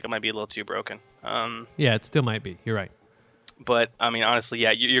still think it might be a little too broken. yeah, it still might be. You're right. But I mean, honestly,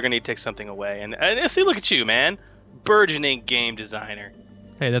 yeah, you're gonna need to take something away. And see, look at you, man, burgeoning game designer.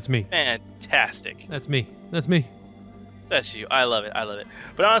 Hey, that's me. Fantastic. That's me. That's me. That's you. I love it. I love it.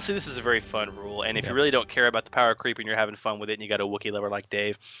 But honestly, this is a very fun rule. And if you really don't care about the power creep and you're having fun with it, and you got a Wookiee lover like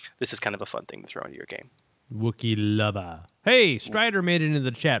Dave, this is kind of a fun thing to throw into your game. Wookiee lover. Hey, Strider made it into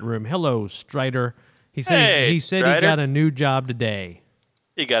the chat room. Hello, Strider. He said he got a new job today.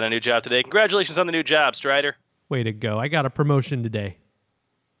 He got a new job today. Congratulations on the new job, Strider. Way to go. I got a promotion today.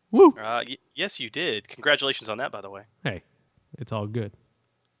 Woo! Yes, you did. Congratulations on that, by the way. Hey, it's all good.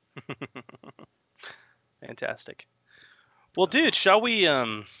 Fantastic. Well, dude, shall we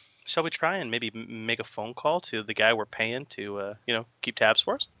try and maybe make a phone call to the guy we're paying to keep tabs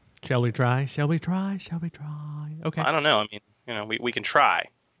for us? Shall we try? Shall we try? Shall we try? Okay. I don't know. I mean, we can try.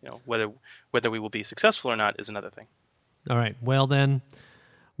 Whether we will be successful or not is another thing. All right. Well, then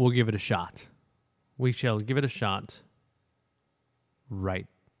we'll give it a shot. We shall give it a shot right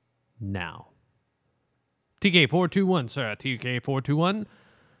now. TK421, sir. TK421.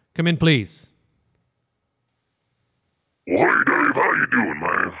 Come in, please. Well, hey, Dave, how you doing,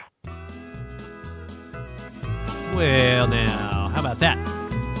 man? Well, now, how about that?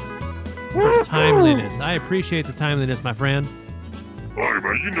 For timeliness. I appreciate the timeliness, my friend. Hey,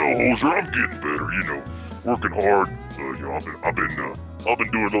 man, Hoser, I'm getting better, working hard. I've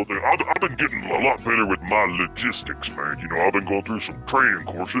been doing a little thing. I've been getting a lot better with my logistics, man. I've been going through some training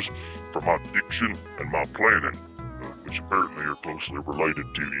courses for my diction and my planning, which apparently are closely related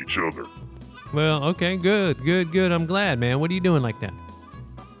to each other. Well, okay, good. I'm glad, man. What are you doing like that?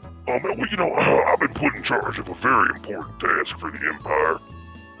 Oh, man, well, I've been put in charge of a very important task for the Empire.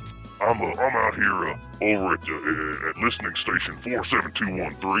 I'm out here over at listening station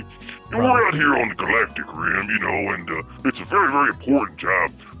 47213, and we're out here on the Galactic Rim, and it's a very, very important job.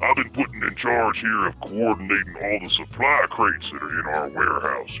 I've been putting in charge here of coordinating all the supply crates that are in our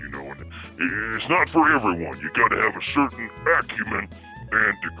warehouse, and it's not for everyone. You got to have a certain acumen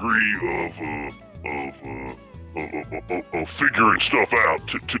and degree of figuring stuff out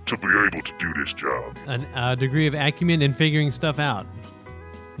to be able to do this job. A degree of acumen in figuring stuff out.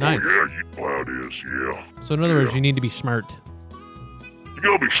 Nice. Oh, yeah, you know how it is, yeah. So in other words, you need to be smart. You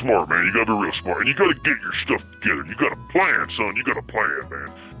gotta be smart, man. You gotta be real smart. And you gotta get your stuff together. You gotta plan, son. You gotta plan, man.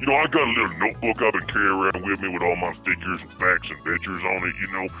 I got a little notebook I've been carrying around with me with all my figures and facts and ventures on it,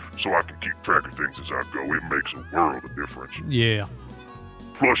 so I can keep track of things as I go. It makes a world of difference. Yeah.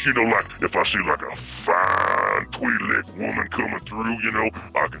 Plus, like, if I see, like, a fine, Twi'lek woman coming through,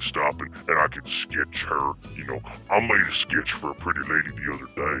 I can stop and I can sketch her, I made a sketch for a pretty lady the other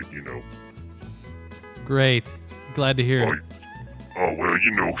day, Great. Glad to hear it. Oh, well,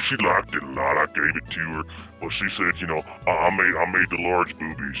 she liked it a lot. I gave it to her. Well, she said, I made the large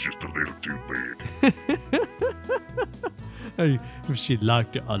boobies just a little too big. She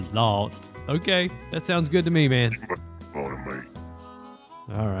liked it a lot. Okay, that sounds good to me, man. Oh, to me.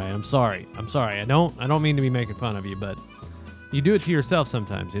 All right, I'm sorry. I don't mean to be making fun of you, but You do it to yourself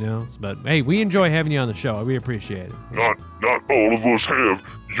sometimes, you know. But hey, we enjoy having you on the show. We appreciate it. Not all of us have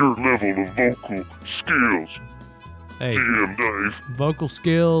your level of vocal skills. Hey, GM Dave. vocal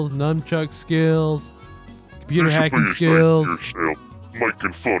skills, nunchuck skills, computer You should hacking be ashamed skills. of yourself,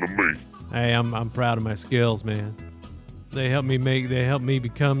 making fun of me. Hey, I'm proud of my skills, man. They help me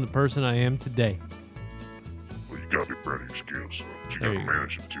become the person I am today. Well, you gotta be proud of your skills, son. You There gotta you go.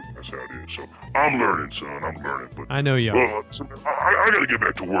 manage them too. That's how it is. So I'm learning, son. I'm learning. But I know you are. so I gotta get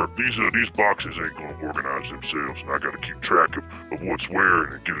back to work. These boxes ain't gonna organize themselves, and I gotta keep track of what's where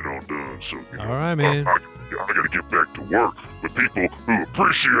and get it all done. So you know, All right, man. I gotta get back to work with people who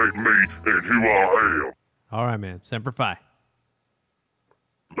appreciate me and who I am. All right, man. Semper Fi.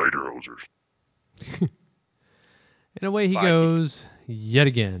 Later, hosers. And away he Bye, goes yet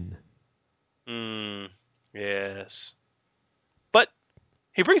again. Yes. But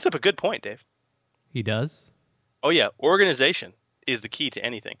he brings up a good point, Dave. He does? Oh, yeah. Organization is the key to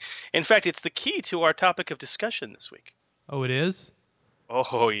anything. In fact, it's the key to our topic of discussion this week. Oh, it is?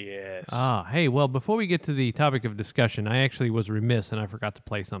 Oh, yes. Hey, well, before we get to the topic of discussion, I actually was remiss and I forgot to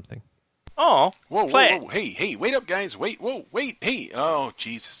play something. Oh, Whoa, play whoa, it. whoa. Hey, wait up, guys. Wait, hey. Oh,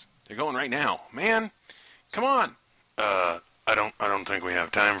 Jesus. They're going right now. Man, come on. I don't think we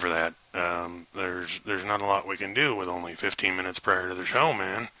have time for that. There's not a lot we can do with only 15 minutes prior to the show,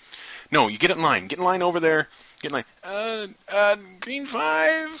 man. No, you get in line. Get in line over there. Get in line. Green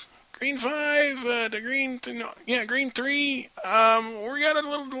 5, to green, green 3. We got a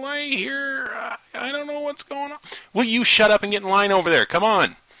little delay here. I don't know what's going on. Will you shut up and get in line over there? Come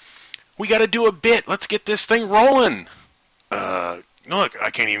on. We got to do a bit. Let's get this thing rolling. Look, I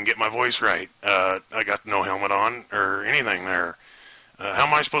can't even get my voice right. I got no helmet on or anything there. How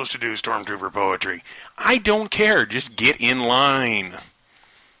am I supposed to do Stormtrooper poetry? I don't care. Just get in line.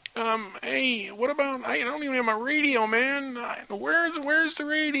 Hey, what about... I don't even have my radio, man. Where's the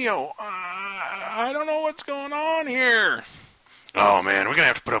radio? I don't know what's going on here. Oh, man, we're going to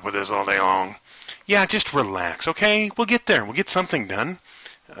have to put up with this all day long. Yeah, just relax, okay? We'll get there. We'll get something done.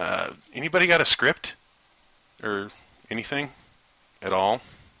 Anybody got a script? Or anything? At all?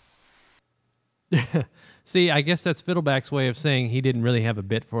 See, I guess that's Fiddleback's way of saying he didn't really have a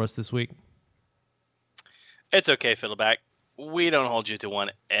bit for us this week. It's okay, Fiddleback. We don't hold you to one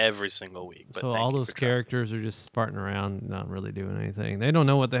every single week. But So thank all you those for trying. characters are just sparting around, not really doing anything. They don't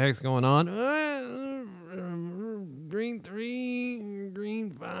know what the heck's going on. Green 3,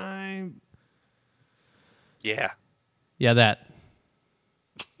 green 5. Yeah. Yeah, that.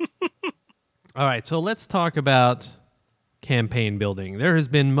 All right, so let's talk about campaign building. There has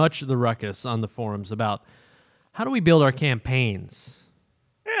been much of the ruckus on the forums about how do we build our campaigns.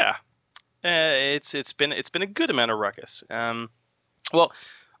 Yeah. It's been a good amount of ruckus. Well,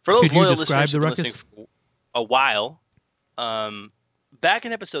 for those Could you loyal describe listeners the who've been ruckus? listening for a while, back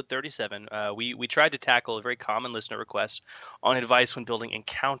in episode 37, we tried to tackle a very common listener request on advice when building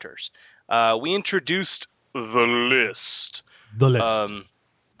encounters. We introduced the list. The list.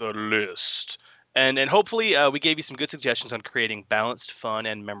 The list. And hopefully we gave you some good suggestions on creating balanced, fun,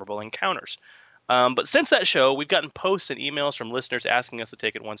 and memorable encounters. But since that show, we've gotten posts and emails from listeners asking us to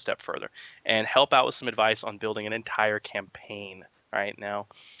take it one step further and help out with some advice on building an entire campaign. Right now,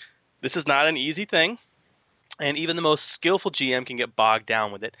 this is not an easy thing, and even the most skillful GM can get bogged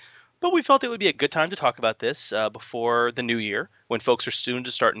down with it. But we felt it would be a good time to talk about this before the new year, when folks are soon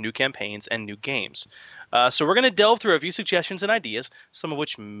to start new campaigns and new games. So we're going to delve through a few suggestions and ideas, some of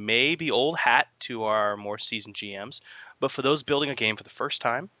which may be old hat to our more seasoned GMs. But for those building a game for the first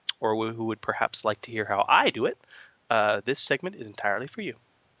time, or who would perhaps like to hear how I do it, this segment is entirely for you.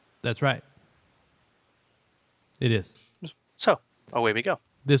 That's right. It is. So, away we go.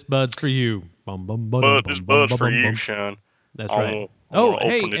 This bud's for you. Bum, bum, bum, Bud, bum, this bum, bud's bum, for bum, you, bum. Sean. That's I'm right. gonna Oh, open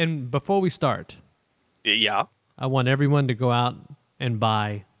hey, it. and before we start, Yeah. I want everyone to go out and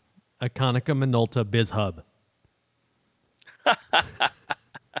buy a Konica Minolta BizHub.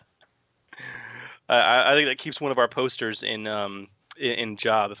 I think that keeps one of our posters in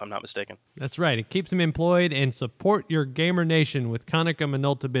job, if I'm not mistaken. That's right. It keeps them employed and support your gamer nation with Konica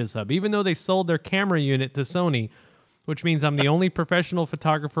Minolta BizHub. Even though they sold their camera unit to Sony, which means I'm the only professional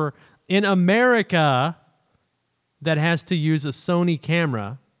photographer in America that has to use a Sony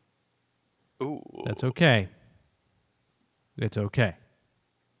camera. Ooh. That's okay. It's okay.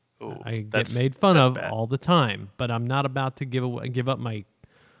 Ooh, I get that's- made fun that's of bad. all the time, but I'm not about to give up my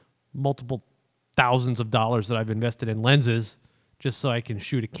multiple thousands of dollars that I've invested in lenses just so I can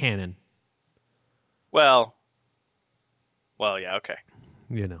shoot a Canon. Well, yeah, okay.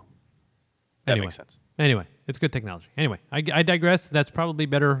 You know. That Anyway. makes sense. Anyway, it's good technology. Anyway, I digress. That's probably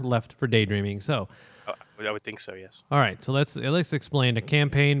better left for daydreaming. So, would think so. Yes. All right, so let's explain a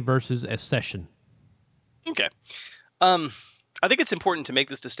campaign versus a session. Okay. I think it's important to make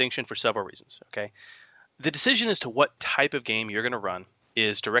this distinction for several reasons. Okay. The decision as to what type of game you're going to run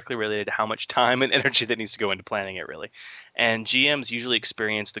is directly related to how much time and energy that needs to go into planning it, really. And GMs usually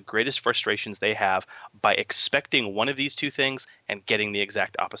experience the greatest frustrations they have by expecting one of these two things and getting the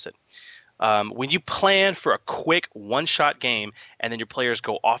exact opposite. When you plan for a quick one-shot game and then your players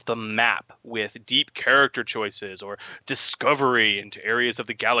go off the map with deep character choices or discovery into areas of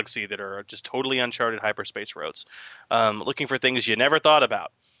the galaxy that are just totally uncharted hyperspace roads, looking for things you never thought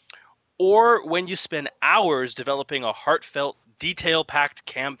about, or when you spend hours developing a heartfelt, detail-packed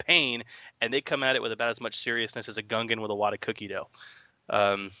campaign and they come at it with about as much seriousness as a Gungan with a wad of cookie dough.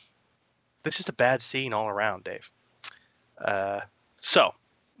 That's just a bad scene all around, Dave. So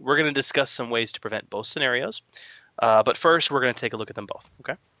we're going to discuss some ways to prevent both scenarios. But first, we're going to take a look at them both.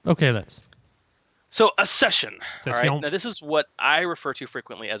 Okay? Okay, let's. So a session. All Session. right? Now, this is what I refer to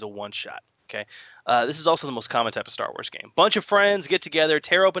frequently as a one-shot. Okay? This is also the most common type of Star Wars game. Bunch of friends get together,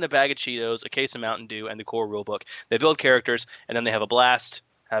 tear open a bag of Cheetos, a case of Mountain Dew, and the core rulebook. They build characters, and then they have a blast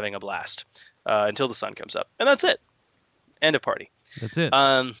having a blast until the sun comes up. And that's it. End of party. That's it.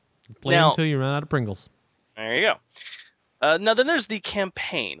 Play now, until you run out of Pringles. There you go. Now, then there's the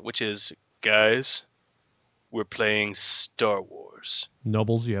campaign, which is, guys, we're playing Star Wars.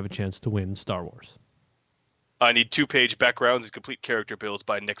 Nobles, you have a chance to win Star Wars. I need 2-page backgrounds and complete character builds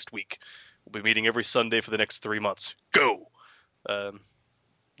by next week. We'll be meeting every Sunday for the next 3 months. Go!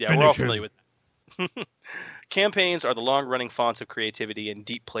 Yeah, we're all familiar with that. Campaigns are the long-running fonts of creativity and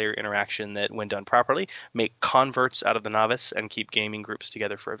deep player interaction that, when done properly, make converts out of the novice and keep gaming groups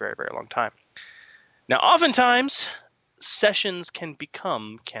together for a very, very long time. Now, oftentimes, sessions can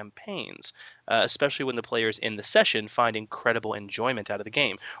become campaigns, especially when the players in the session find incredible enjoyment out of the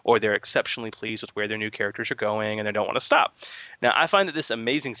game, or they're exceptionally pleased with where their new characters are going and they don't want to stop. Now, I find that this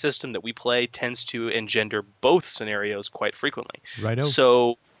amazing system that we play tends to engender both scenarios quite frequently. Righto.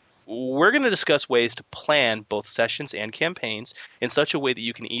 So we're going to discuss ways to plan both sessions and campaigns in such a way that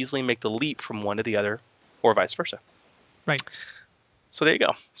you can easily make the leap from one to the other, or vice versa. Right. So there you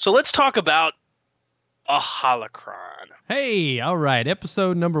go. So let's talk about a holocron. Hey, all right.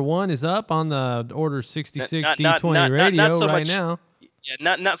 Episode number 1 is up on the Order 66 D20 not radio so right much, now.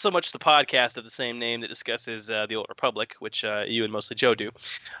 Yeah, not so much the podcast of the same name that discusses the Old Republic, which you and mostly Joe do,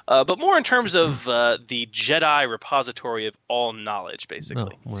 but more in terms of the Jedi repository of all knowledge,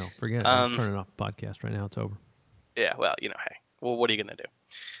 basically. Oh, well, forget it. I'm turning off the podcast right now. It's over. Yeah, well, hey. Well, what are you going to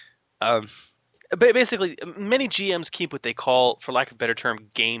do? But basically, many GMs keep what they call, for lack of a better term,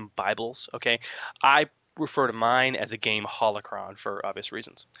 game Bibles, okay? I refer to mine as a game holocron for obvious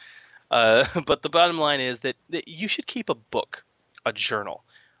reasons. But the bottom line is that you should keep a book, a journal,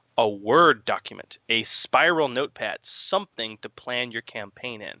 a Word document, a spiral notepad, something to plan your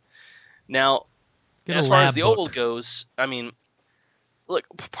campaign in. Now, as far as the old goes, I mean, look,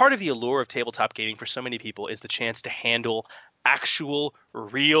 part of the allure of tabletop gaming for so many people is the chance to handle actual,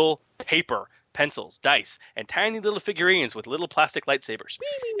 real paper, pencils, dice, and tiny little figurines with little plastic lightsabers.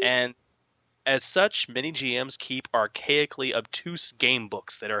 And as such, many GMs keep archaically obtuse game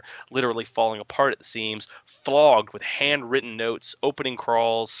books that are literally falling apart at the seams, flogged with handwritten notes, opening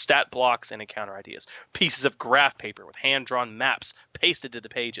crawls, stat blocks, and encounter ideas. Pieces of graph paper with hand-drawn maps pasted to the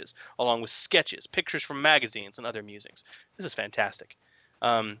pages, along with sketches, pictures from magazines, and other musings. This is fantastic.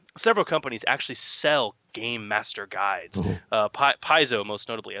 Several companies actually sell Game Master Guides. Paizo, most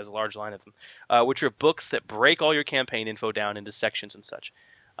notably, has a large line of them, which are books that break all your campaign info down into sections and such.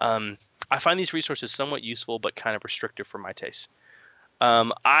 I find these resources somewhat useful, but kind of restrictive for my taste.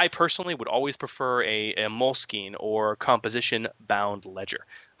 I personally would always prefer a Moleskine or composition-bound ledger.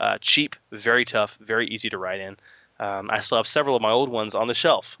 Cheap, very tough, very easy to write in. I still have several of my old ones on the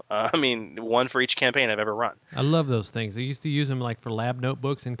shelf. I mean, one for each campaign I've ever run. I love those things. I used to use them like for lab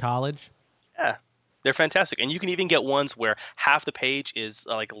notebooks in college. Yeah, they're fantastic. And you can even get ones where half the page is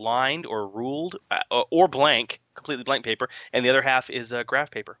like lined or ruled or blank, completely blank paper, and the other half is graph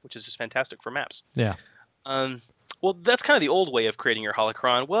paper, which is just fantastic for maps. Yeah. Well, that's kind of the old way of creating your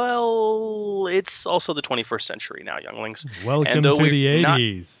holocron. Well, it's also the 21st century now, younglings. Welcome to the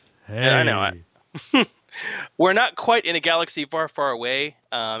 80s. Hey. Yeah, I know. We're not quite in a galaxy far, far away,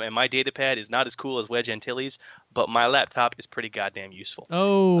 and my datapad is not as cool as Wedge Antilles, but my laptop is pretty goddamn useful.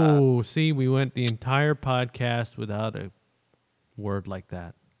 Oh, see, we went the entire podcast without a word like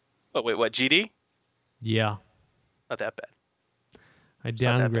that. Oh, wait, what, GD? Yeah. It's not that bad. I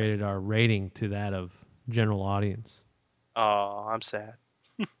downgraded our rating to that of general audience. Oh, I'm sad.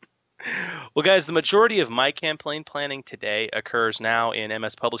 Well, guys, the majority of my campaign planning today occurs now in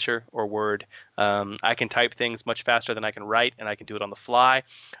MS Publisher or Word. I can type things much faster than I can write, and I can do it on the fly.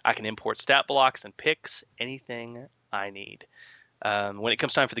 I can import stat blocks and picks, anything I need. When it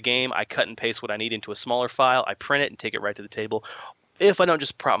comes time for the game, I cut and paste what I need into a smaller file. I print it and take it right to the table. If I don't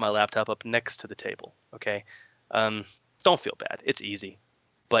just prop my laptop up next to the table, okay? Don't feel bad. It's easy.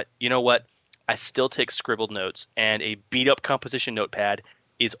 But you know what? I still take scribbled notes, and a beat-up composition notepad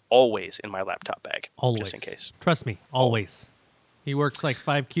is always in my laptop bag, Always. just in case. Trust me, always. He works like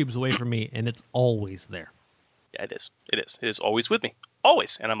 5 cubes away from me, and it's always there. Yeah, it is. It is. It is always with me.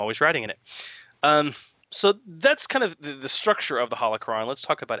 Always. And I'm always writing in it. So that's kind of the structure of the Holocron. Let's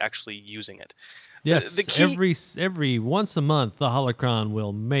talk about actually using it. Yes, The key- every once a month, the Holocron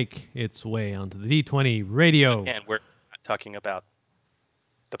will make its way onto the D20 radio. And we're talking about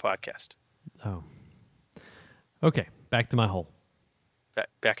the podcast. Oh. Okay, back to my hole.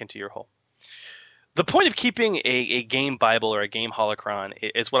 Back into your hole. The point of keeping a game Bible or a game Holocron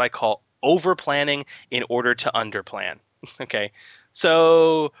is what I call over-planning in order to under-plan. Okay?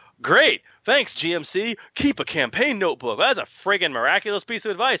 So, great. Thanks, GMC. Keep a campaign notebook. That's a friggin' miraculous piece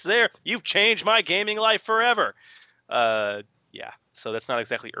of advice there. You've changed my gaming life forever. Yeah. So that's not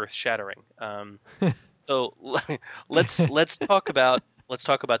exactly earth-shattering. So let's talk about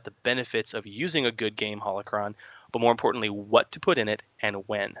the benefits of using a good game Holocron, but more importantly, what to put in it and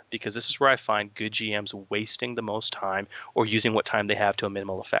when, because this is where I find good GMs wasting the most time or using what time they have to a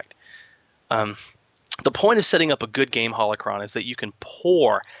minimal effect. The point of setting up a good game Holocron is that you can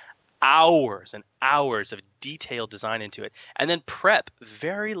pour hours and hours of detailed design into it and then prep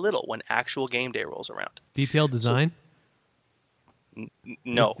very little when actual game day rolls around. Detailed design?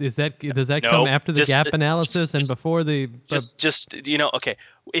 No. Does that No, come after the just- gap analysis and just- before the... Just okay.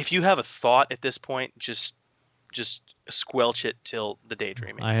 If you have a thought at this point, just squelch it till the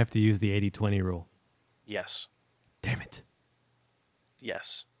daydreaming. I have to use the 80-20 rule. Yes. Damn it.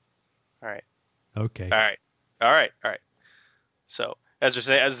 Yes. All right. Okay. All right. So as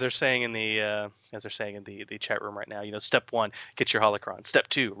they're saying in the chat room right now, step 1, get your Holocron. Step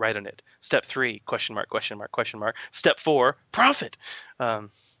 2, write on it. Step 3, question mark. Step 4, profit.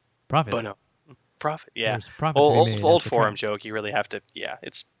 Profit. But no, profit. Yeah. There's profit to be made Old at the forum track. joke. You really have to. Yeah.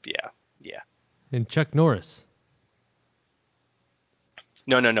 Yeah. And Chuck Norris.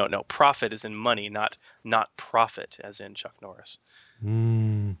 No. Profit is in money, not profit as in Chuck Norris.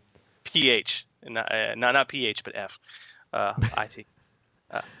 PH, not PH, but F. IT.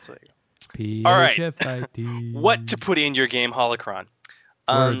 So there you go. All right. PHFIT. What to put in your game Holocron?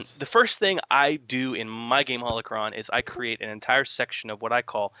 Words. The first thing I do in my game Holocron is I create an entire section of what I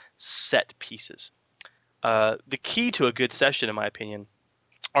call set pieces. The key to a good session, in my opinion,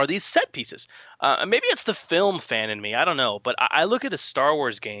 are these set pieces. Maybe it's the film fan in me, I don't know, but I look at a Star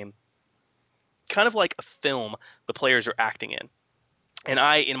Wars game kind of like a film the players are acting in. And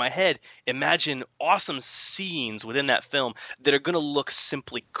I, in my head, imagine awesome scenes within that film that are going to look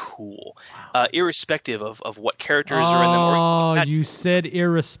simply cool, irrespective of what characters are in them. Oh, you said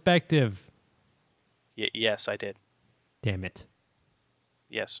irrespective. Yes, I did. Damn it.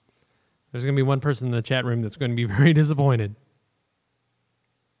 Yes. There's going to be one person in the chat room that's going to be very disappointed.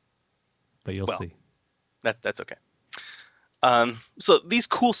 But you'll see. That's okay. So these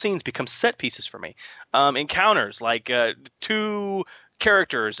cool scenes become set pieces for me. Encounters like 2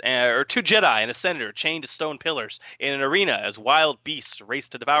 characters or 2 Jedi and a senator chained to stone pillars in an arena as wild beasts race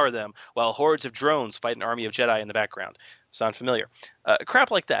to devour them while hordes of drones fight an army of Jedi in the background. Sound familiar?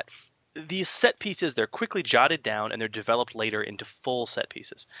 Crap like that. These set pieces, they're quickly jotted down and they're developed later into full set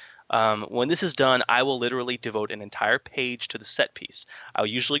pieces. When this is done, I will literally devote an entire page to the set piece. I'll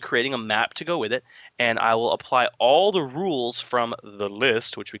usually creating a map to go with it, and I will apply all the rules from the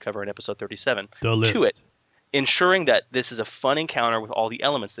list, which we cover in episode 37, to it, ensuring that this is a fun encounter with all the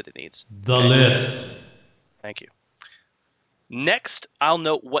elements that it needs. The list. Thank you. Next, I'll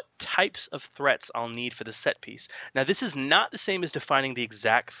note what types of threats I'll need for the set piece. Now, this is not the same as defining the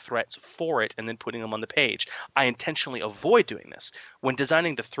exact threats for it and then putting them on the page. I intentionally avoid doing this. When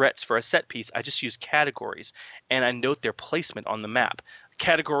designing the threats for a set piece, I just use categories, and I note their placement on the map.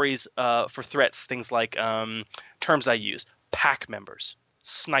 Categories for threats, things like terms I use: pack members,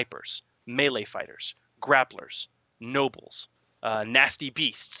 snipers, melee fighters, grapplers, nobles, nasty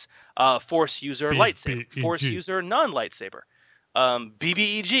beasts, force user lightsaber, force user non-lightsaber.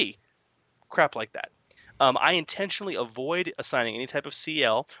 BBEG, crap like that. I intentionally avoid assigning any type of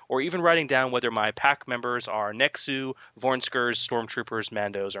CL or even writing down whether my pack members are Nexu, Vornskers, Stormtroopers,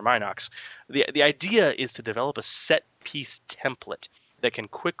 Mandos, or Minox. The idea is to develop a set piece template that can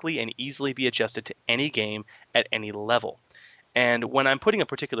quickly and easily be adjusted to any game at any level. And when I'm putting a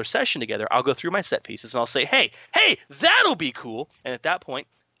particular session together, I'll go through my set pieces and I'll say, hey, that'll be cool. And at that point,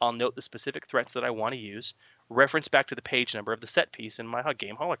 I'll note the specific threats that I want to use, reference back to the page number of the set piece in my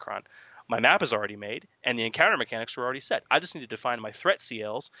game Holocron. My map is already made, and the encounter mechanics are already set. I just need to define my threat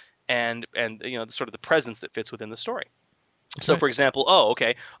CLs and sort of the presence that fits within the story. So, for example, well,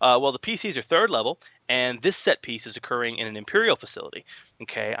 the PCs are 3rd level, and this set piece is occurring in an Imperial facility.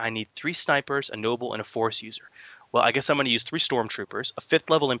 Okay, I need 3 snipers, a noble, and a force user. Well, I guess I'm going to use 3 stormtroopers, a 5th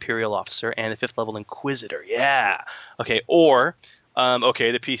level Imperial officer, and a 5th level Inquisitor. Yeah. Okay, or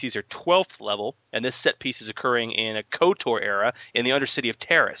the PCs are 12th level, and this set piece is occurring in a KOTOR era in the Undercity of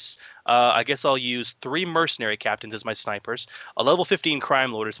Terrace. I guess I'll use 3 mercenary captains as my snipers, a level 15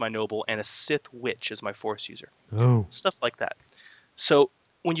 crime lord as my noble, and a Sith witch as my force user. Oh. Stuff like that. So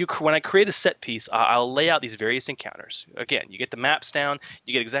when I create a set piece, I'll lay out these various encounters. Again, you get the maps down,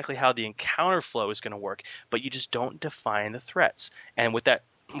 you get exactly how the encounter flow is going to work, but you just don't define the threats. And with that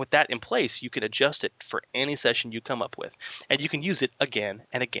in place, you can adjust it for any session you come up with. And you can use it again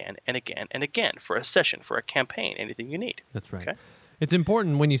and again and again and again for a session, for a campaign, anything you need. That's right. Okay? It's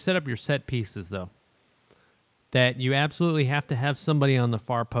important when you set up your set pieces, though, that you absolutely have to have somebody on the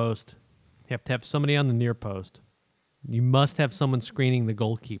far post. You have to have somebody on the near post. You must have someone screening the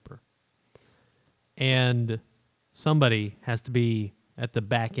goalkeeper. And somebody has to be at the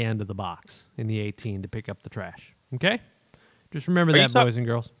back end of the box in the 18 to pick up the trash. Okay? Just remember that, boys and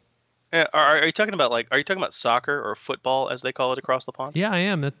girls. Are you talking about soccer or football, as they call it across the pond? Yeah, I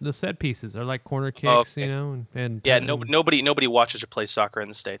am. The set pieces are like corner kicks, and nobody watches or plays soccer in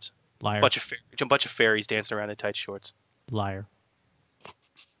the States. Liar. A bunch of fairies dancing around in tight shorts. Liar.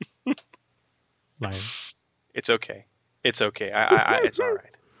 Liar. It's okay. It's okay. It's all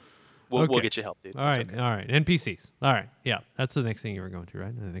right. We'll get you help, dude. All right. Okay. All right. NPCs. All right. Yeah, that's the next thing you were going to,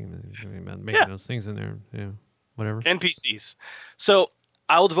 right? I think about making those things in there. Yeah. Whatever. NPCs. So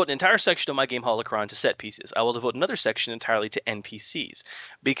I will devote an entire section of my game Holocron to set pieces. I will devote another section entirely to NPCs,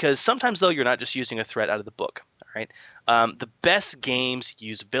 because sometimes, though, you're not just using a threat out of the book. All right. The best games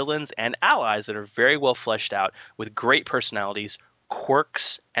use villains and allies that are very well fleshed out with great personalities,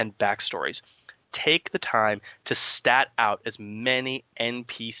 quirks, and backstories. Take the time to stat out as many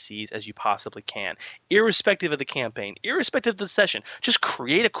NPCs as you possibly can, irrespective of the campaign, irrespective of the session. Just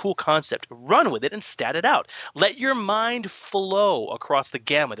create a cool concept, run with it, and stat it out. Let your mind flow across the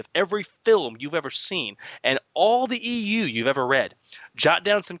gamut of every film you've ever seen and all the EU you've ever read. Jot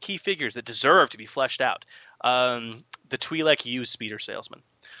down some key figures that deserve to be fleshed out. The Twi'lek used speeder salesman,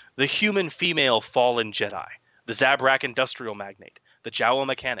 the human female fallen Jedi, the Zabrak industrial magnate, the Jawa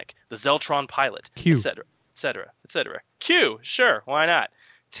mechanic, the Zeltron pilot, etc., etc., etc. Q, sure, why not?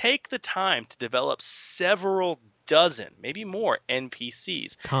 Take the time to develop several dozen, maybe more,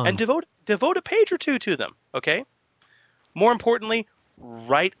 NPCs, and devote a page or two to them, okay? More importantly,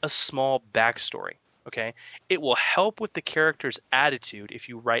 write a small backstory, okay? It will help with the character's attitude if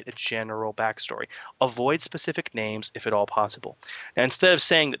you write a general backstory. Avoid specific names if at all possible. Now, instead of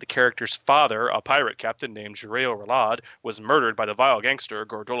saying that the character's father, a pirate captain named Jureo Ralad, was murdered by the vile gangster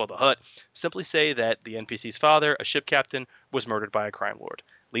Gordola the Hutt, simply say that the NPC's father, a ship captain, was murdered by a crime lord.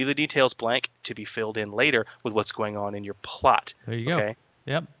 Leave the details blank to be filled in later with what's going on in your plot. There you go.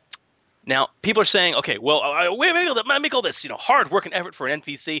 Yep. Now, people are saying, okay, well, make all this, hard work and effort for an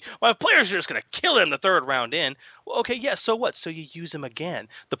NPC. My players are just going to kill him the 3rd round in. Well, okay, yeah, so what? So you use him again.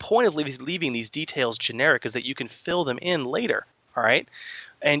 The point of leaving these details generic is that you can fill them in later, all right?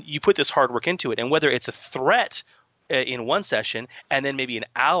 And you put this hard work into it. And whether it's a threat in one session and then maybe an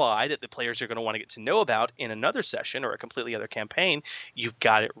ally that the players are going to want to get to know about in another session or a completely other campaign, you've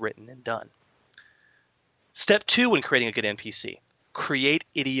got it written and done. Step 2 when creating a good NPC. Create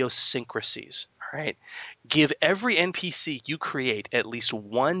idiosyncrasies, all right? Give every NPC you create at least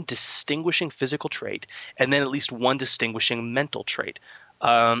one distinguishing physical trait and then at least one distinguishing mental trait.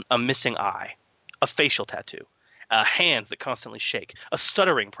 A missing eye, a facial tattoo, hands that constantly shake, a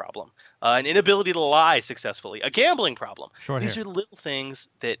stuttering problem, an inability to lie successfully, a gambling problem. These are little things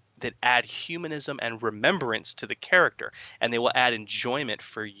that add humanism and remembrance to the character, and they will add enjoyment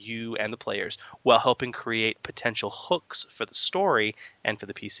for you and the players while helping create potential hooks for the story and for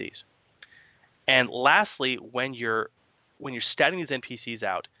the PCs. And lastly, when you're statting these NPCs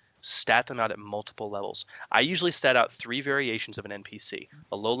out, stat them out at multiple levels. I usually stat out 3 variations of an NPC,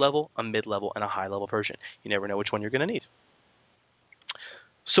 a low level, a mid level, and a high level version. You never know which one you're going to need.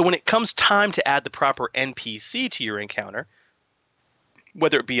 So when it comes time to add the proper NPC to your encounter,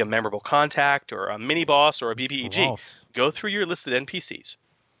 whether it be a memorable contact or a mini boss or a BPEG, go through your listed NPCs.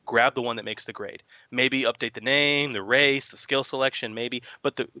 Grab the one that makes the grade. Maybe update the name, the race, the skill selection, maybe,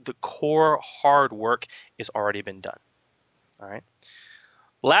 but the core hard work has already been done. All right.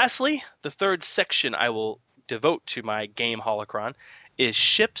 Lastly, the third section I will devote to my game holocron is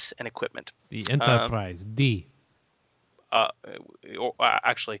ships and equipment. The Enterprise D.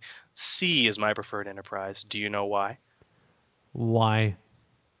 Actually, C is my preferred enterprise. Do you know why? Why?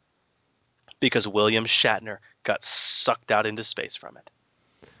 Because William Shatner got sucked out into space from it.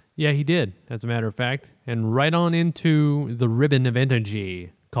 Yeah, he did, as a matter of fact. And right on into the ribbon of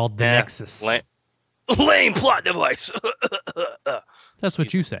energy called the Nexus. Lame plot device. That's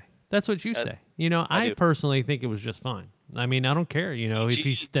what you say. That's what you say. You know, I personally think it was just fine. I mean, I don't care, you know, if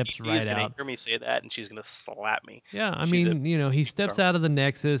he steps right out. She's hear me say that, and she's going to slap me. Yeah, I mean, you know, he steps out of the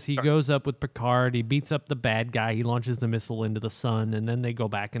Nexus. He goes up with Picard. He beats up the bad guy. He launches the missile into the sun, and then they go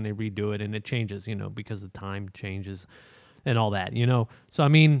back and they redo it, and it changes, you know, because the time changes and all that, you know. So, I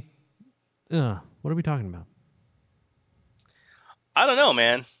mean, what are we talking about? I don't know,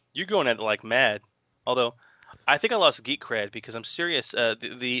 man. You're going at it like mad. Although, I think I lost geek cred because I'm serious. I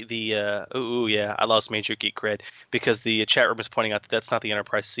lost major geek cred because the chat room is pointing out that that's not the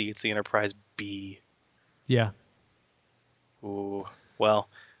Enterprise C, it's the Enterprise B. Yeah. Ooh. Well,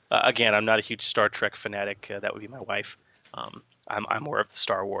 again, I'm not a huge Star Trek fanatic. That would be my wife. I'm more of the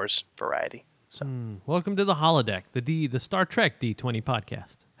Star Wars variety. So, welcome to the holodeck, the Star Trek D20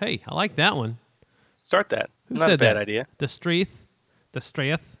 podcast. Hey, I like that one. Start that. Who not said a bad that? idea. The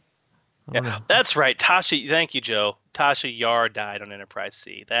Strath. Yeah, that's right. Tasha, thank you, Joe. Tasha Yar died on Enterprise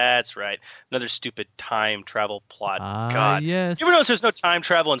C. That's right. Another stupid time travel plot. God. Yes. You ever notice there's no time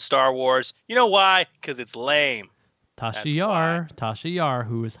travel in Star Wars? You know why? Because it's lame. Tasha Yar,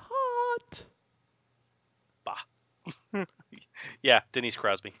 who is hot. Bah. Yeah, Denise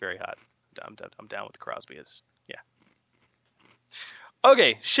Crosby, very hot. I'm down with Crosby. Yeah.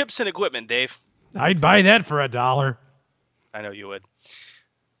 Okay, ships and equipment, Dave. I'd buy that for $1. I know you would.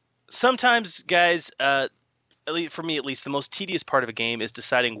 Sometimes, guys, for me at least, the most tedious part of a game is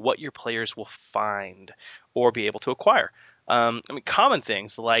deciding what your players will find or be able to acquire. I mean, common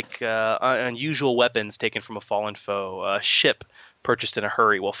things like unusual weapons taken from a fallen foe, a ship purchased in a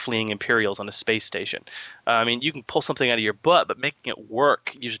hurry while fleeing Imperials on a space station. I mean, you can pull something out of your butt, but making it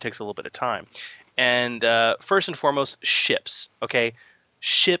work usually takes a little bit of time. And first and foremost, ships, okay?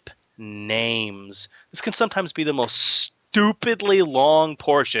 Ship names. This can sometimes be the most stupidly long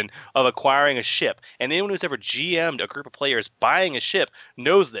portion of acquiring a ship. And anyone who's ever GM'd a group of players buying a ship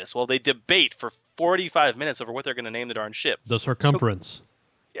knows this. Well, they debate for 45 minutes over what they're going to name the darn ship. The circumference.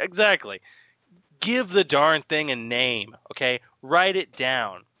 So, exactly. Give the darn thing a name, okay? Write it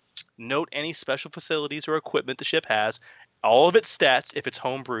down. Note any special facilities or equipment the ship has, all of its stats if it's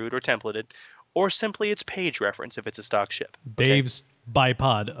homebrewed or templated, or simply its page reference if it's a stock ship. Okay? Dave's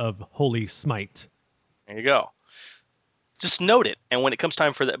bipod of Holy Smite. There you go. Just note it, and when it comes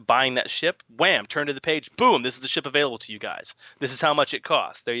time for buying that ship, wham, turn to the page, boom, this is the ship available to you guys. This is how much it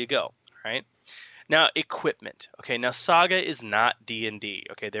costs. There you go, all right? Now, equipment. Okay, now Saga is not D&D,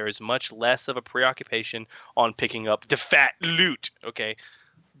 okay? There is much less of a preoccupation on picking up defat loot, okay?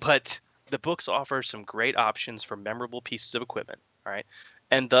 But the books offer some great options for memorable pieces of equipment, all right?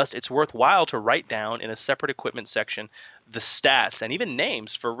 And thus, it's worthwhile to write down in a separate equipment section the stats and even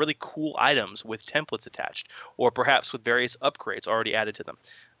names for really cool items with templates attached, or perhaps with various upgrades already added to them.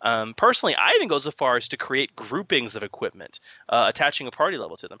 Personally, I even go so far as to create groupings of equipment, attaching a party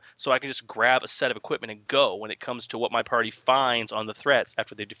level to them, so I can just grab a set of equipment and go when it comes to what my party finds on the threats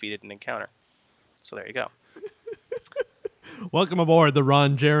after they've defeated an encounter. So there you go. Welcome aboard the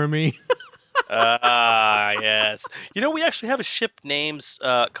Ron Jeremy. Yes. You know, we actually have a ship names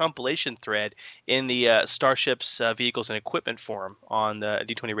compilation thread in the Starships, Vehicles, and Equipment forum on the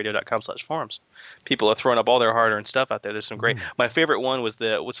d20radio.com/forums. People are throwing up all their hard-earned stuff out there. There's some great... My favorite one was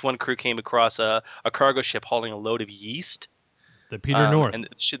one crew came across a cargo ship hauling a load of yeast. The Peter North. And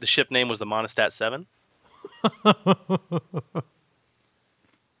the ship name was the Monostat 7.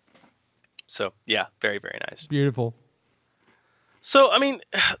 So, yeah, very, very nice. Beautiful. So, I mean,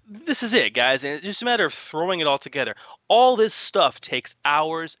 this is it, guys, and it's just a matter of throwing it all together. All this stuff takes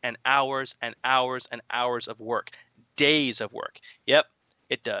hours and hours and hours and hours of work, days of work. Yep,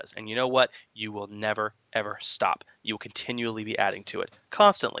 it does. And you know what? You will never, ever stop. You will continually be adding to it,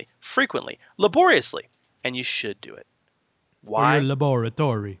 constantly, frequently, laboriously, and you should do it. Why? Or your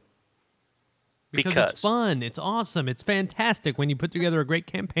laboratory. Because it's fun. It's awesome. It's fantastic when you put together a great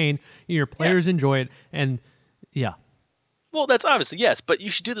campaign and your players enjoy it, and yeah. Well, that's obviously, yes, but you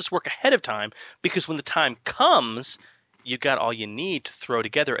should do this work ahead of time because when the time comes, you've got all you need to throw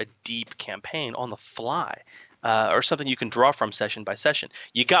together a deep campaign on the fly or something you can draw from session by session.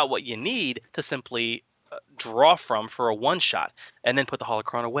 You got what you need to simply draw from for a one-shot and then put the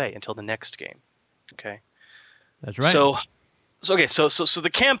holocron away until the next game. Okay? That's right. So So the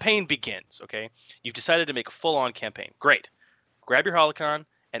campaign begins. Okay, you've decided to make a full-on campaign. Great. Grab your Holocron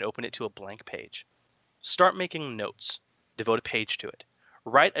and open it to a blank page. Start making notes. Devote a page to it.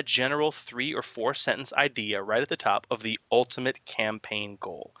 Write a general 3 or 4 sentence idea right at the top of the ultimate campaign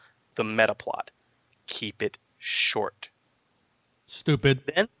goal, the meta plot. Keep it short. Stupid.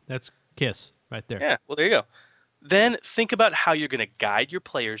 Then that's KISS right there. Yeah, well, there you go. Then think about how you're going to guide your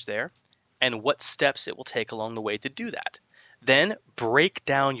players there and what steps it will take along the way to do that. Then break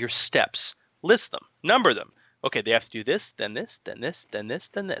down your steps. List them. Number them. Okay, they have to do this, then this, then this, then this,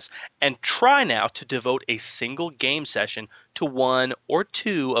 then this. And try now to devote a single game session to 1 or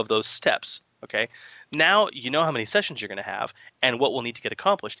 2 of those steps. Okay? Now you know how many sessions you're going to have and what will need to get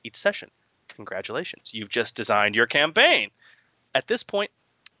accomplished each session. Congratulations. You've just designed your campaign. At this point,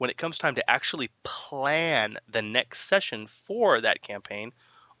 when it comes time to actually plan the next session for that campaign,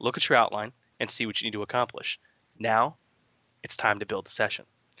 look at your outline and see what you need to accomplish. Now, it's time to build the session.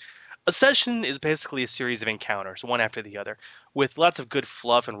 A session is basically a series of encounters, one after the other, with lots of good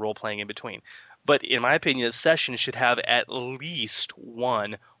fluff and role-playing in between. But in my opinion, a session should have at least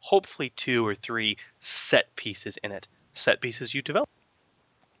 1, hopefully 2 or 3 set pieces in it. Set pieces you develop.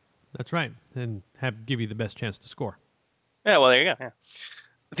 That's right, and give you the best chance to score. Yeah, well, there you go. Yeah.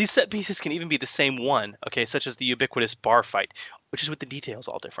 These set pieces can even be the same one, okay, such as the ubiquitous bar fight, which is with the details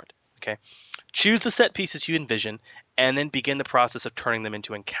all different, okay? Choose the set pieces you envision, and then begin the process of turning them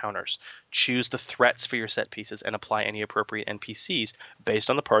into encounters. Choose the threats for your set pieces and apply any appropriate NPCs based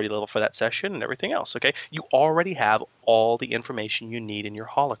on the party level for that session and everything else, okay? You already have all the information you need in your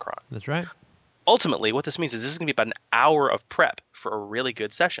Holocron. That's right. Ultimately, what this means is this is going to be about an hour of prep for a really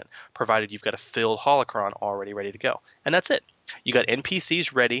good session, provided you've got a filled Holocron already ready to go. And that's it. You got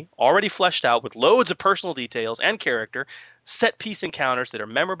NPCs ready, already fleshed out with loads of personal details and character, set piece encounters that are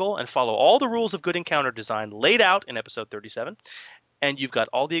memorable and follow all the rules of good encounter design laid out in episode 37, and you've got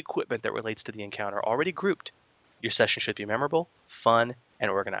all the equipment that relates to the encounter already grouped. Your session should be memorable, fun,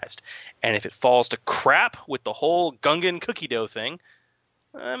 and organized. And if it falls to crap with the whole Gungan cookie dough thing,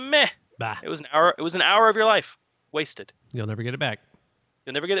 meh. Bah. It was an hour. It was an hour of your life wasted. You'll never get it back.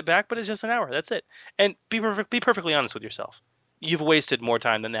 You'll never get it back, but it's just an hour. That's it. And be perfectly honest with yourself. You've wasted more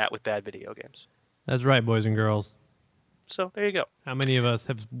time than that with bad video games. That's right, boys and girls. So there you go. How many of us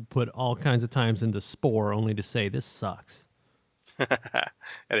have put all kinds of times into Spore only to say this sucks? There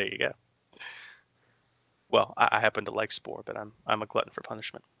you go. Well, I happen to like Spore, but I'm a glutton for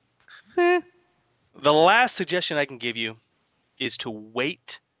punishment. The last suggestion I can give you is to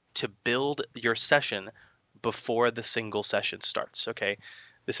wait to build your session before the single session starts, okay?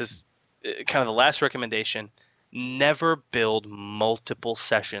 This is kind of the last recommendation. Never build multiple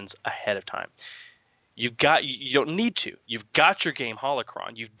sessions ahead of time. You don't need to. You've got your game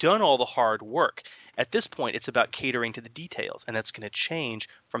Holocron. You've done all the hard work. At this point, it's about catering to the details, and that's going to change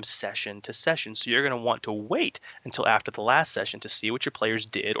from session to session. So you're going to want to wait until after the last session to see what your players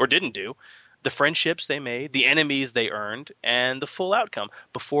did or didn't do, the friendships they made, the enemies they earned, and the full outcome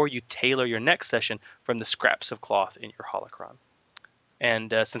before you tailor your next session from the scraps of cloth in your Holocron.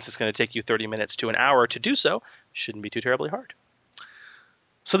 And since it's going to take you 30 minutes to an hour to do so, shouldn't be too terribly hard.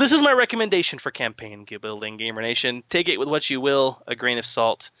 So this is my recommendation for campaign building, Gamer Nation. Take it with what you will, a grain of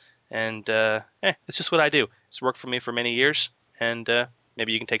salt, and it's just what I do. It's worked for me for many years, and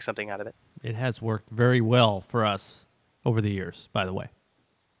maybe you can take something out of it. It has worked very well for us over the years, by the way.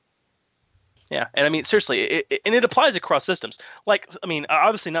 Yeah, and I mean, seriously, it applies across systems. Like, I mean,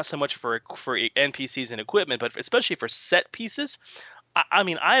 obviously not so much for NPCs and equipment, but especially for set pieces. I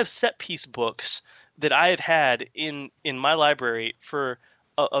mean, I have set piece books that I have had in my library for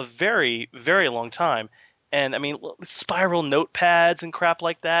a very, very long time. And I mean, spiral notepads and crap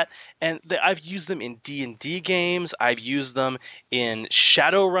like that. And I've used them in D&D games. I've used them in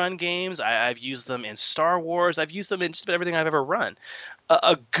Shadowrun games. I've used them in Star Wars. I've used them in just about everything I've ever run.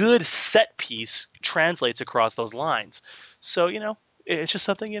 A good set piece translates across those lines. So, it's just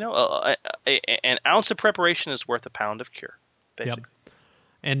something, an ounce of preparation is worth a pound of cure, basically. Yep.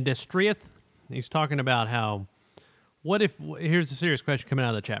 And Destriath, he's talking about how, here's a serious question coming out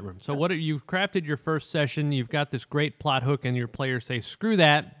of the chat room. So you've crafted your first session, you've got this great plot hook, and your players say, screw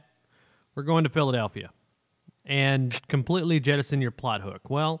that, we're going to Philadelphia, and completely jettison your plot hook.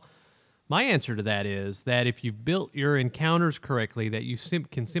 Well, my answer to that is that if you've built your encounters correctly, that you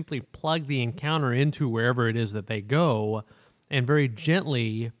can simply plug the encounter into wherever it is that they go and very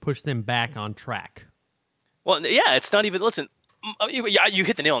gently push them back on track. Well, yeah, it's not even, listen, Yeah, you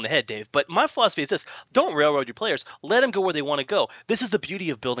hit the nail on the head, Dave. But my philosophy is this: don't railroad your players. Let them go where they want to go. This is the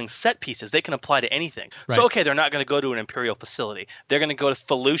beauty of building set pieces. They can apply to anything. Right. So, okay, they're not going to go to an Imperial facility. They're going to go to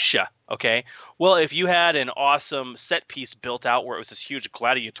Felucia, okay? Well, if you had an awesome set piece built out where it was this huge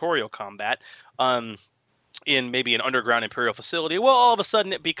gladiatorial combat in maybe an underground Imperial facility, well, all of a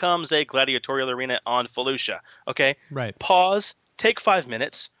sudden it becomes a gladiatorial arena on Felucia, okay? Right. Pause, take 5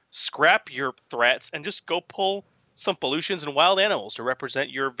 minutes, scrap your threats, and just go pull some Felucians and wild animals to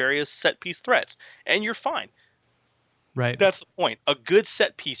represent your various set piece threats, and you're fine. Right. That's the point. A good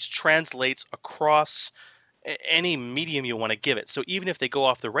set piece translates across any medium you want to give it. So even if they go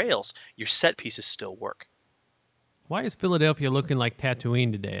off the rails, your set pieces still work. Why is Philadelphia looking like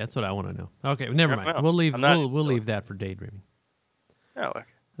Tatooine today? That's what I want to know. Okay, never mind. know. We'll leave. I'm not- We'll leave that for daydreaming. Oh, okay.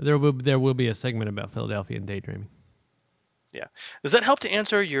 There will be a segment about Philadelphia and daydreaming. Yeah. Does that help to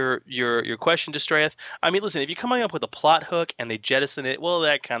answer your question, Distrayeth? I mean, listen, if you're coming up with a plot hook and they jettison it, well,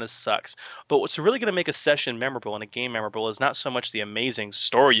 that kind of sucks. But what's really going to make a session memorable and a game memorable is not so much the amazing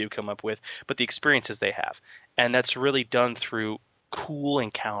story you come up with, but the experiences they have. And that's really done through cool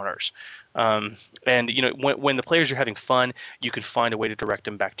encounters. And, you know, when the players are having fun, you can find a way to direct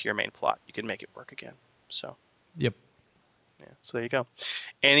them back to your main plot. You can make it work again. So, Yep. yeah. So there you go.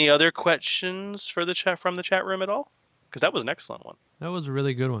 Any other questions for the chat from the chat room at all? Because that was an excellent one. That was a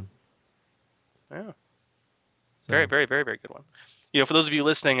really good one. Yeah. So- Very, very, very, very good one. You know, for those of you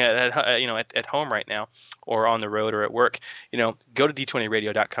listening at home right now, or on the road or at work, you know, go to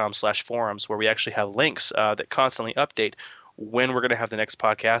d20radio.com/forums where we actually have links that constantly update when we're going to have the next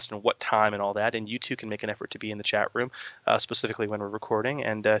podcast and what time and all that. And you too can make an effort to be in the chat room, specifically when we're recording,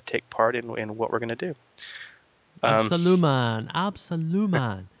 and take part in what we're going to do. Absoluman.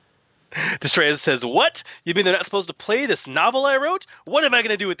 Distrayers says, "What? You mean they're not supposed to play this novel I wrote? What am I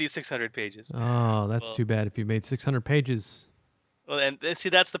going to do with these 600 pages?" Oh, that's too bad. If you made 600 pages. Well, and see,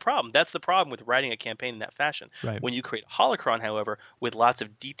 that's the problem. That's the problem with writing a campaign in that fashion. Right. When you create a holocron, however, with lots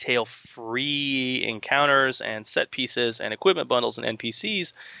of detail-free encounters and set pieces and equipment bundles and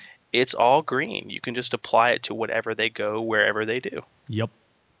NPCs, it's all green. You can just apply it to whatever they go, wherever they do. Yep.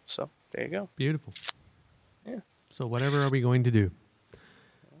 So there you go. Beautiful. Yeah. So whatever are we going to do?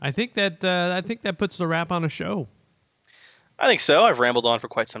 I think that puts the wrap on a show. I think so. I've rambled on for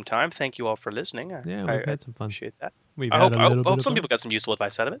quite some time. Thank you all for listening. Yeah, we've had some fun. Appreciate that. We've I had hope, a I little hope, bit hope of some fun. people got some useful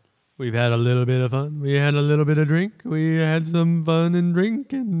advice out of it. We've had a little bit of fun. We had a little bit of drink. We had some fun and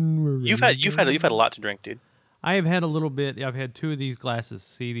drink, and we're You've had a lot to drink, dude. I have had a little bit. I've had 2 of these glasses.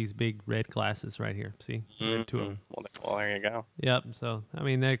 See these big red glasses right here. See, I had 2 of them. Well, there you go. Yep. So I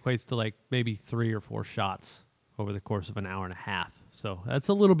mean that equates to like maybe 3 or 4 shots over the course of an hour and a half. So that's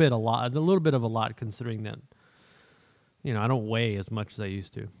a little bit of a lot considering that, you know, I don't weigh as much as I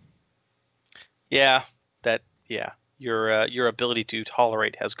used to. Yeah, your ability to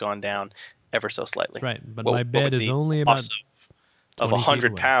tolerate has gone down ever so slightly. Right, but my bed is only about of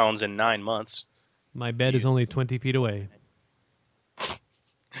 100 pounds in 9 months. My bed is only 20 feet away.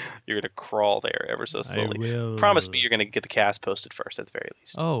 You're gonna crawl there ever so slowly. I will. Promise me you're gonna get the cast posted first, at the very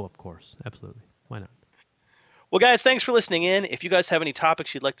least. Oh, of course, absolutely. Why not? Well, guys, thanks for listening in. If you guys have any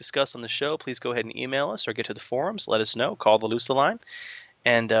topics you'd like to discuss on the show, please go ahead and email us or get to the forums. Let us know. Call the Lusa line.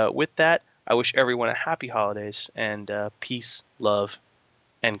 And with that, I wish everyone a happy holidays and peace, love,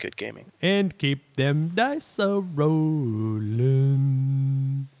 and good gaming. And keep them dice a-rolling.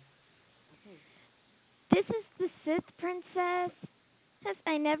 This is the Sith Princess.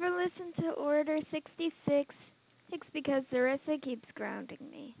 I never listened to Order 66. It's because Zarissa keeps grounding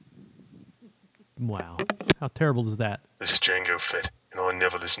me. Wow. How terrible is that? This is Django Fett, and I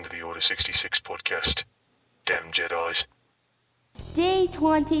never listen to the Order 66 podcast. Damn Jedis.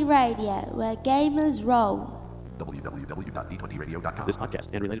 D20 Radio, where gamers roll. www.d20radio.com. This podcast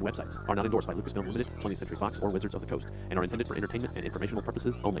and related websites are not endorsed by Lucasfilm Limited, 20th Century Fox, or Wizards of the Coast, and are intended for entertainment and informational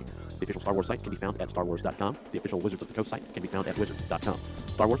purposes only. The official Star Wars site can be found at starwars.com. The official Wizards of the Coast site can be found at wizards.com.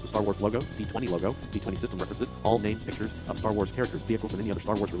 Star Wars, the Star Wars logo, D20 logo, D20 system references, all names, pictures of Star Wars characters, vehicles, and any other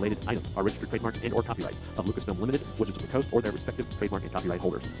Star Wars related items are registered trademark and or copyright of Lucasfilm Limited, Wizards of the Coast, or their respective trademark and copyright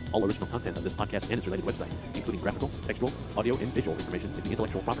holders. All original content of this podcast and its related website, including graphical, textual, audio, and visual information, is the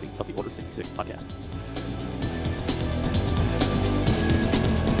intellectual property of the Order 66 podcast.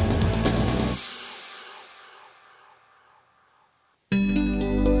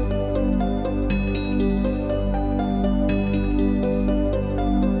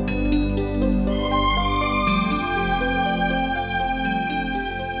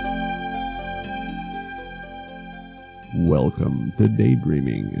 Welcome to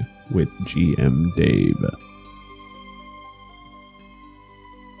Daydreaming with GM Dave.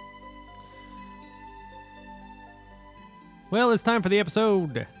 Well, it's time for the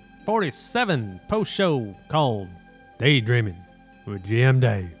episode 47 post-show called Daydreaming with GM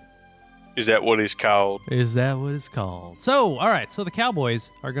Dave. Is that what it's called? Is that what it's called? So, all right. So the Cowboys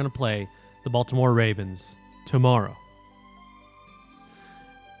are going to play the Baltimore Ravens tomorrow.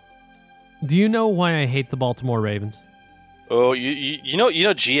 Do you know why I hate the Baltimore Ravens? Oh, you know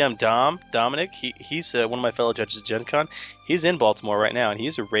GM Dominic. He's one of my fellow judges at Gen Con. He's in Baltimore right now, and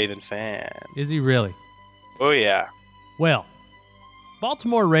he's a Raven fan. Is he really? Oh yeah. Well,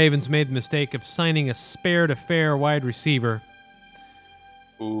 Baltimore Ravens made the mistake of signing a spare-to-fair wide receiver.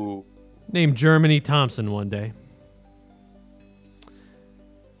 Ooh. Named Germany Thompson one day.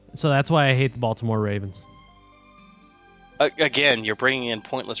 So that's why I hate the Baltimore Ravens. Again, you're bringing in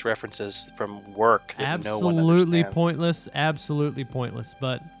pointless references from work that no one Absolutely understands. pointless. Absolutely pointless.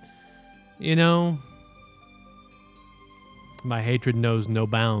 But, you know, my hatred knows no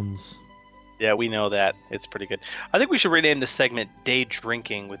bounds. Yeah, we know that. It's pretty good. I think we should rename this segment Day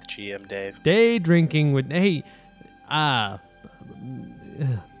Drinking with GM Dave. Day drinking with... Hey,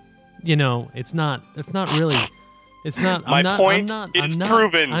 you know, it's not really... It's not. My point is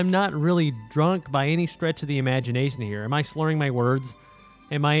proven. I'm not really drunk by any stretch of the imagination here. Am I slurring my words?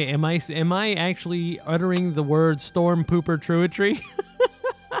 Am I actually uttering the word storm pooper truitry?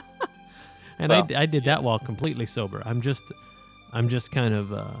 And well, I did that while completely sober. I'm just kind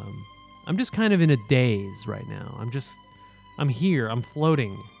of in a daze right now. I'm here. I'm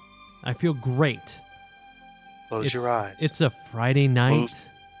floating. I feel great. Close your eyes. It's a Friday night.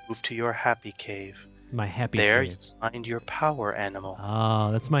 Move to your happy cave. My happy there cave. You find your power animal.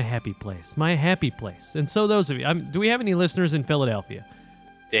 Ah, that's my happy place. My happy place. And so those of you, do we have any listeners in Philadelphia?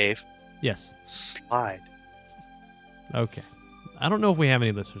 Dave. Yes. Slide. Okay. I don't know if we have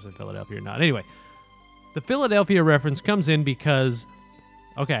any listeners in Philadelphia or not. Anyway, the Philadelphia reference comes in because,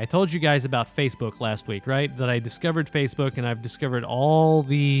 okay, I told you guys about Facebook last week, right? That I discovered Facebook and I've discovered all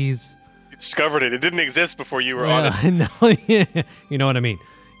these. You discovered it. It didn't exist before you were on it. I know. You know what I mean.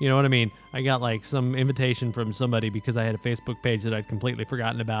 You know what I mean? I got like some invitation from somebody because I had a Facebook page that I'd completely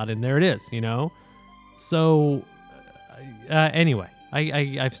forgotten about, and there it is, you know? So, anyway,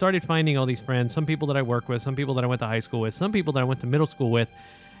 I've started finding all these friends, some people that I work with, some people that I went to high school with, some people that I went to middle school with,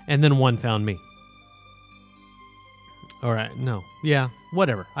 and then one found me. All right, no. Yeah,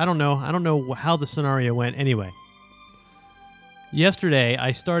 whatever. I don't know how the scenario went. Anyway, yesterday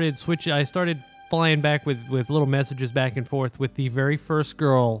I started flying back with little messages back and forth with the very first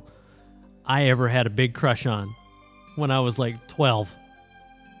girl I ever had a big crush on when I was like 12.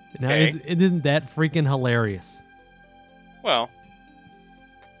 Now, okay. Isn't that freaking hilarious? Well.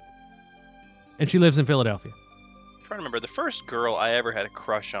 And she lives in Philadelphia. I'm trying to remember. The first girl I ever had a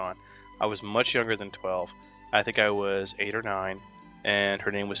crush on, I was much younger than 12. I think I was 8 or 9, and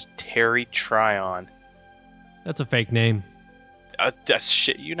her name was Terry Tryon. That's a fake name.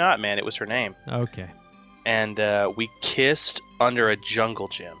 Shit you not, man. It was her name. Okay. And we kissed under a jungle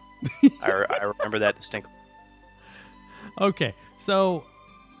gym. I remember that distinctly. Okay, so,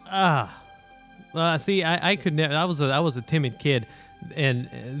 see, I could never. I was a timid kid, and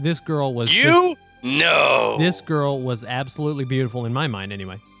this girl was. No. This girl was absolutely beautiful in my mind,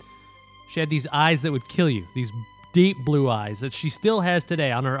 anyway. She had these eyes that would kill you. These deep blue eyes that she still has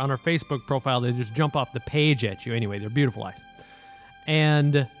today on her Facebook profile. They just jump off the page at you. Anyway, they're beautiful eyes.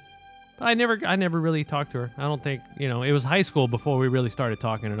 And I never really talked to her. I don't think, it was high school before we really started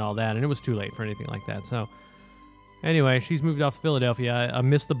talking and all that, and it was too late for anything like that. So anyway, she's moved off to Philadelphia. I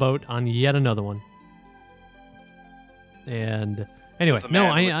missed the boat on yet another one. And anyway, no,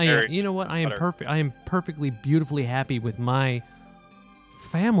 I you know what? I am perfect. I am perfectly beautifully happy with my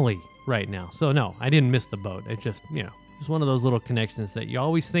family right now. So no, I didn't miss the boat. It's just, just one of those little connections that you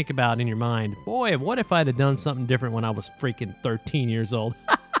always think about in your mind. Boy, what if I'd have done something different when I was freaking 13 years old?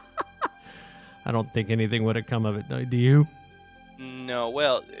 I don't think anything would have come of it. Do you? No.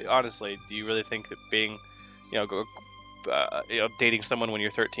 Well, honestly, do you really think that being, dating someone when you're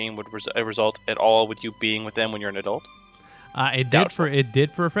 13 would result at all with you being with them when you're an adult? It did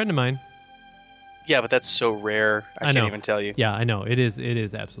for a friend of mine. Yeah, but that's so rare. I can't even tell you. Yeah, I know. It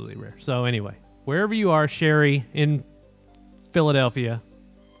is absolutely rare. So anyway, wherever you are, Sherry in Philadelphia.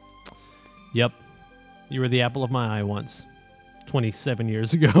 Yep. You were the apple of my eye once. 27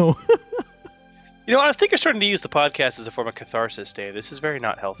 years ago. I think you're starting to use the podcast as a form of catharsis, Dave. This is very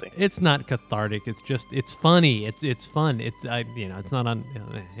not healthy. It's not cathartic. It's just, it's funny. It's fun. It's not on,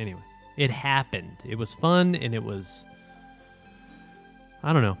 anyway. It happened. It was fun, and it was,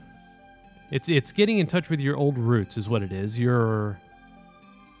 I don't know. It's getting in touch with your old roots is what it is. I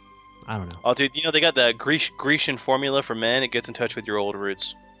don't know. Oh, dude, they got the Grecian formula for men. It gets in touch with your old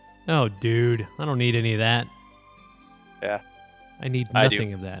roots. Oh, dude. I don't need any of that. Yeah. I need I do.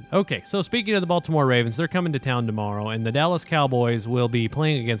 nothing of that. Okay, so speaking of the Baltimore Ravens, they're coming to town tomorrow, and the Dallas Cowboys will be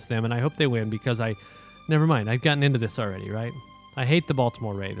playing against them, and I hope they win because never mind, I've gotten into this already, right? I hate the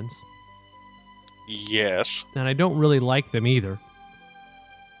Baltimore Ravens, Yes. and I don't really like them either.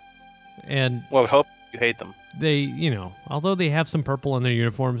 And Well, I hope you hate them. they, although they have some purple in their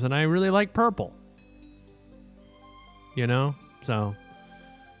uniforms, and I really like purple. So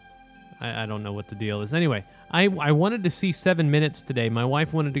I don't know what the deal is. Anyway, I wanted to see 7 Minutes today. My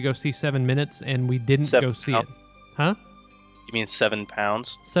wife wanted to go see 7 Minutes, and we didn't 7 go see pounds? it. Huh? You mean 7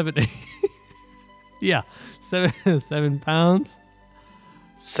 pounds? 7. Yeah, 7 pounds.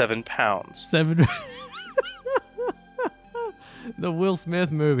 7 pounds. 7. The Will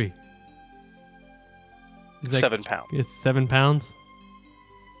Smith movie. He's 7 pounds. It's 7 pounds.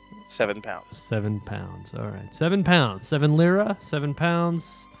 7 pounds. 7 pounds. All right, 7 pounds. 7 lira. 7 pounds.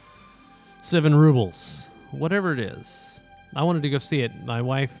 7 rubles. Whatever it is. I wanted to go see it. My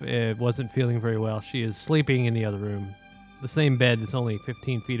wife wasn't feeling very well. She is sleeping in the other room. The same bed that's only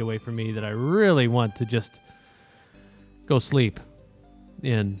 15 feet away from me that I really want to just go sleep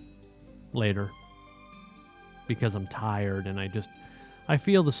in later because I'm tired and I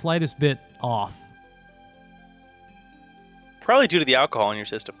feel the slightest bit off. Probably due to the alcohol in your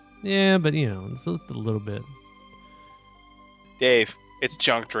system. Yeah, but it's just a little bit. Dave, it's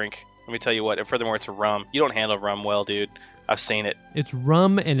junk drink. Let me tell you what. And furthermore, it's rum. You don't handle rum well, dude. I've seen it. It's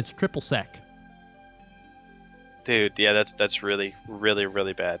rum and it's triple sec. Dude, yeah, that's really, really,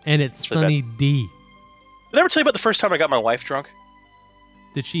 really bad. And it's really Sunny D. Did I ever tell you about the first time I got my wife drunk?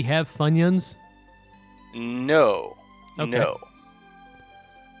 Did she have Funyuns? No. Okay. No.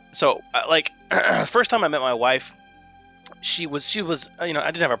 So, first time I met my wife, she was, I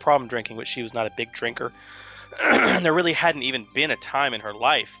didn't have a problem drinking, but she was not a big drinker. And there really hadn't even been a time in her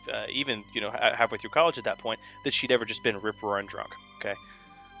life, even, halfway through college at that point, that she'd ever just been rip-roaring drunk, okay?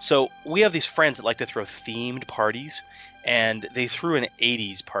 So we have these friends that like to throw themed parties, and they threw an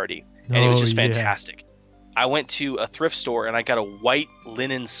 80s party, and it was just fantastic. I went to a thrift store, and I got a white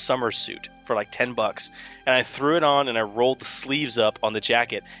linen summer suit for like $10, and I threw it on, and I rolled the sleeves up on the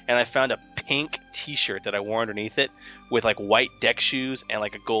jacket, and I found a pink t-shirt that I wore underneath it with like white deck shoes and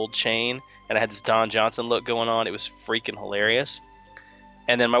like a gold chain, and I had this Don Johnson look going on. It was freaking hilarious.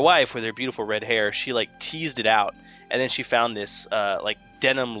 And then my wife, with her beautiful red hair, she like teased it out, and then she found this like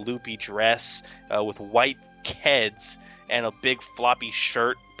denim loopy dress with white keds and a big floppy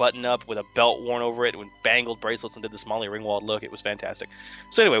shirt button up with a belt worn over it with bangled bracelets and did this Molly Ringwald look. It was fantastic.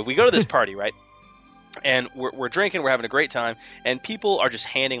 So anyway, we go to this party, right? And we're drinking, we're having a great time, and people are just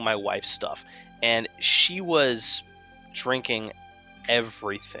handing my wife stuff. And she was drinking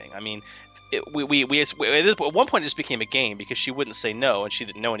everything. I mean, at one point it just became a game because she wouldn't say no and she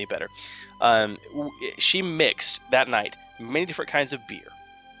didn't know any better. She mixed that night many different kinds of beer: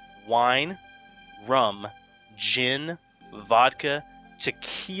 wine, rum, gin, vodka,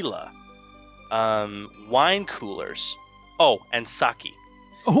 tequila, wine coolers, and sake.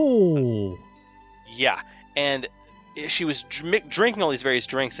 Oh, yeah. And she was drinking all these various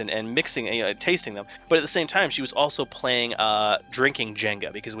drinks and mixing, tasting them. But at the same time, she was also playing drinking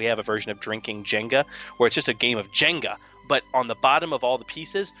Jenga, because we have a version of drinking Jenga where it's just a game of Jenga. But on the bottom of all the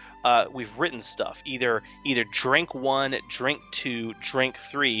pieces, we've written stuff. Either drink 1, drink 2, drink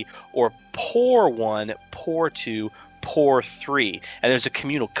 3, or pour 1, pour 2, pour 3. And there's a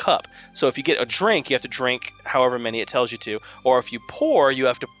communal cup. So if you get a drink, you have to drink however many it tells you to. Or if you pour, you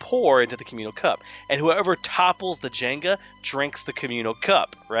have to pour into the communal cup. And whoever topples the Jenga drinks the communal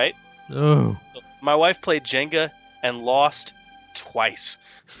cup, right? Oh. So my wife played Jenga and lost twice.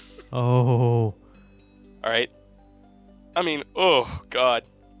 Oh. All right. I mean, oh God.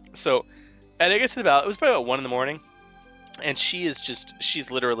 So, and I guess it was probably about 1 a.m, and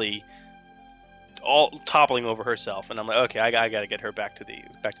she's literally all toppling over herself, and I'm like, okay, I gotta get her back to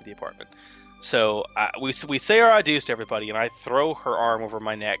the apartment. So we say our adieus to everybody, and I throw her arm over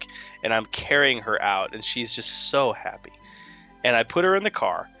my neck, and I'm carrying her out, and she's just so happy. And I put her in the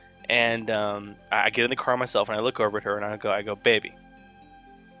car, and I get in the car myself, and I look over at her, and I go, baby,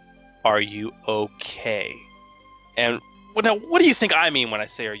 are you okay? And now, what do you think I mean when I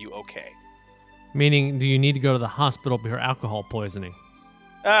say, are you okay? Meaning, do you need to go to the hospital for alcohol poisoning?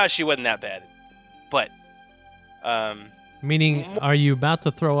 She wasn't that bad. But, Meaning, are you about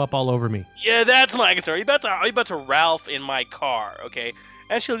to throw up all over me? Yeah, that's my concern. Are you about to Ralph in my car, okay?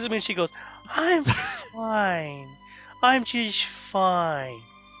 And she looks at me and she goes, I'm fine. I'm just fine.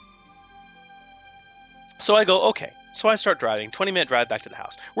 So I go, okay. So I start driving. 20-minute drive back to the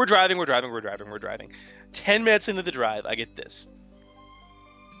house. We're driving. 10 minutes into the drive, I get this.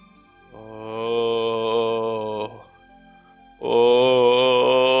 Oh. oh.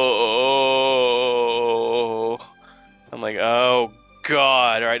 I'm like, oh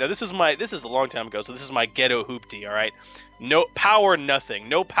God! All right, now this is a long time ago, so this is my ghetto hoopty. All right, no power, nothing,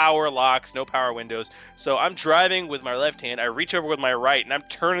 no power locks, no power windows. So I'm driving with my left hand. I reach over with my right, and I'm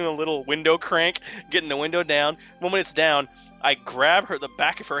turning the little window crank, getting the window down. The moment it's down, I grab the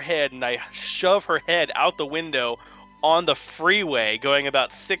back of her head, and I shove her head out the window on the freeway, going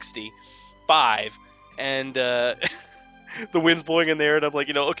about 65, and the wind's blowing in there, and I'm like,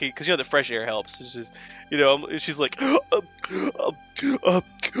 okay, because the fresh air helps. It's just, she's like, and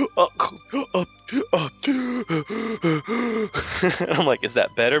I'm like, is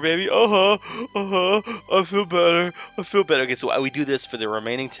that better, baby? I feel better. Okay, so we do this for the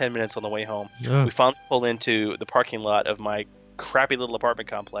remaining 10 minutes on the way home. Yeah. We finally pull into the parking lot of my crappy little apartment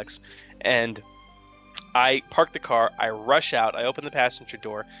complex, and I park the car, I rush out, I open the passenger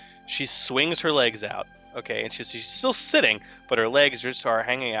door, she swings her legs out, okay, and she's still sitting, but her legs just are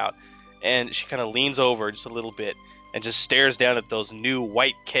hanging out, and she kind of leans over just a little bit, and just stares down at those new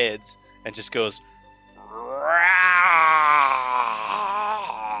white kids, and just goes,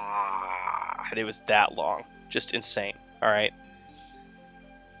 and it was that long, just insane, alright?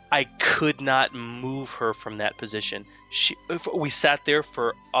 I could not move her from that position. We sat there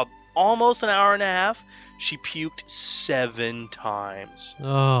for almost an hour and a half. She puked 7 times.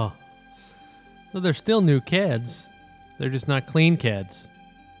 Oh. Well, they're still new kids. They're just not clean kids.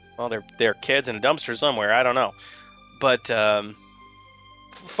 Well, they're kids in a dumpster somewhere. I don't know. But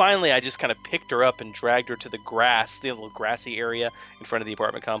finally, I just kind of picked her up and dragged her to the little grassy area in front of the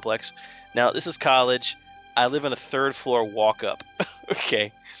apartment complex. Now, this is college. I live on a 3rd floor walk-up.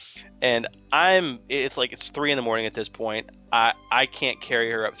 Okay. And it's 3 in the morning at this point. I can't carry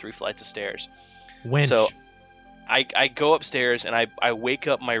her up 3 flights of stairs. Wench. So I go upstairs and I wake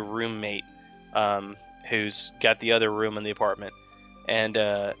up my roommate, who's got the other room in the apartment. And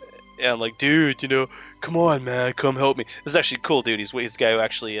I'm like, dude, come on, man, come help me. This is actually cool, dude. He's this guy who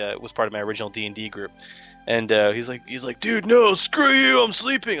actually was part of my original D&D group. And he's like, dude, no, screw you, I'm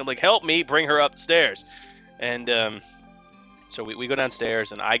sleeping. I'm like, help me, bring her up the stairs. And so we go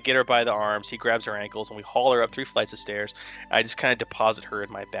downstairs, and I get her by the arms. He grabs her ankles, and we haul her up 3 flights of stairs. I just kind of deposit her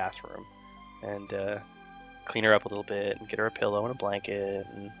in my bathroom and clean her up a little bit and get her a pillow and a blanket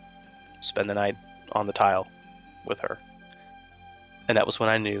and spend the night on the tile with her. And that was when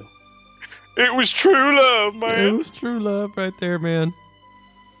I knew. It was true love, man. It was true love right there, man.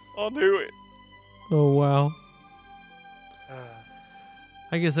 I knew it. Oh, wow.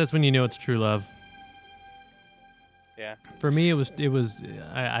 I guess that's when you know it's true love. Yeah. For me, it was.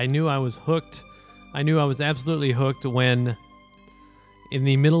 I knew I was hooked. I knew I was absolutely hooked when, in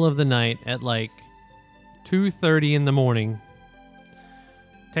the middle of the night at 2:30 in the morning,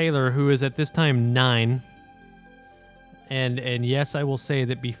 Taylor, who is at this time 9, and yes, I will say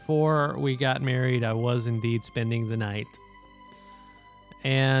that before we got married, I was indeed spending the night.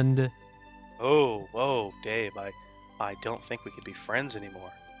 And whoa, Dave, I don't think we could be friends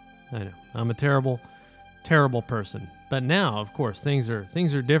anymore. I know I'm a terrible person. But now, of course, things are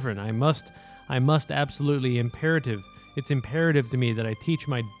different. I must absolutely it's imperative to me that I teach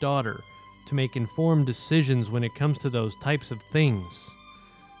my daughter to make informed decisions when it comes to those types of things.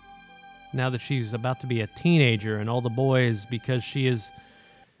 Now that she's about to be a teenager, and all the boys, because she is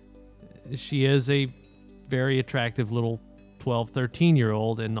a very attractive little 12,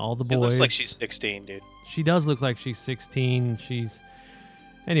 13-year-old, and all the boys... She looks like she's 16, dude. She does look like she's 16.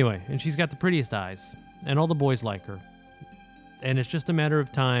 Anyway, and she's got the prettiest eyes. And all the boys like her. And it's just a matter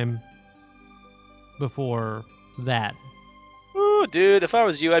of time before that. Ooh, dude, if I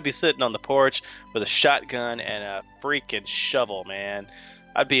was you, I'd be sitting on the porch with a shotgun and a freaking shovel, man.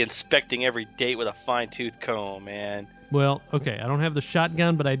 I'd be inspecting every date with a fine-tooth comb, man. Well, okay, I don't have the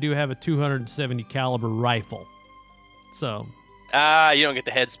shotgun, but I do have a 270 caliber rifle. So... you don't get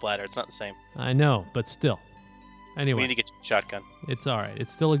the head splatter. It's not the same. I know, but still. Anyway. We need to get you a shotgun. It's all right.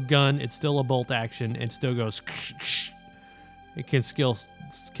 It's still a gun. It's still a bolt action. It still goes... It can still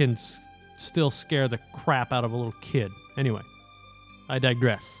scare the crap out of a little kid. Anyway, I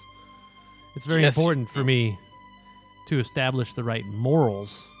digress. It's very important for me to establish the right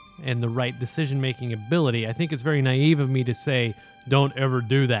morals and the right decision-making ability. I think it's very naive of me to say, don't ever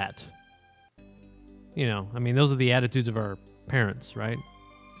do that. Those are the attitudes of our parents, right?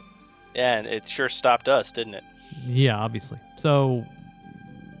 Yeah, and it sure stopped us, didn't it? Yeah, obviously. So,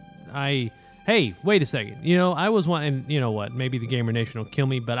 hey, wait a second. I was one, and you know what? Maybe the Gamer Nation will kill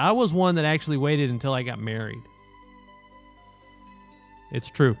me, but I was one that actually waited until I got married. It's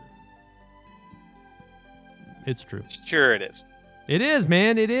true. It's true. Sure it is. It is,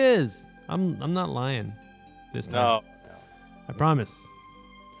 man. It is. I'm not lying this time. No. I promise.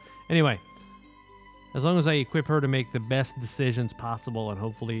 Anyway, as long as I equip her to make the best decisions possible and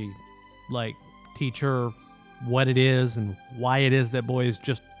hopefully, like, teach her what it is and why it is that boys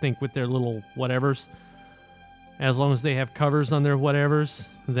just think with their little whatevers, as long as they have covers on their whatevers,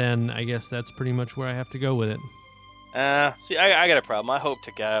 then I guess that's pretty much where I have to go with it. See, I got a problem. I hope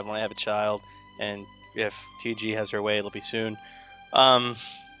to God when I have a child, and if TG has her way, it'll be soon. I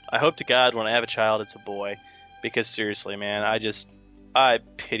hope to God when I have a child, it's a boy, because seriously, man, I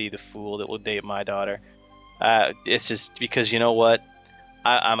pity the fool that will date my daughter. It's just because, you know what,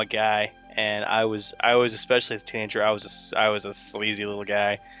 I'm a guy, and I was especially as a teenager, I was a sleazy little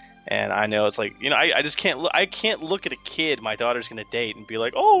guy, and I know it's like, you know, I just can't look at a kid my daughter's gonna date and be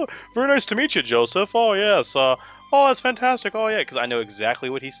like, oh, very nice to meet you, Joseph. Oh yes, oh, that's fantastic. Oh, yeah, because I know exactly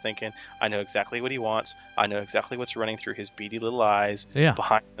what he's thinking. I know exactly what he wants. I know exactly what's running through his beady little eyes,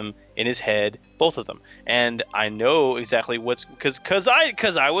 behind him, in his head, both of them. And I know exactly what's... Because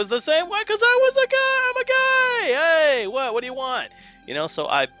I was the same way, because I was a guy. I'm a guy. Hey, what do you want? You know, so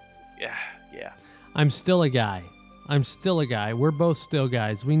yeah. I'm still a guy. We're both still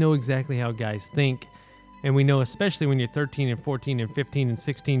guys. We know exactly how guys think. And we know, especially when you're 13 and 14 and 15 and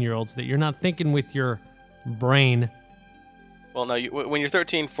 16-year-olds, that you're not thinking with your brain. Well, no, when you're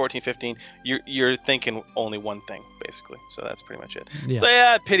 13, 14, 15, you're thinking only one thing, basically. So that's pretty much it. Yeah. So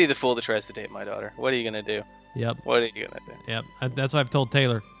yeah, I pity the fool that tries to date my daughter. What are you gonna do? Yep. What are you gonna do? Yep. That's what I've told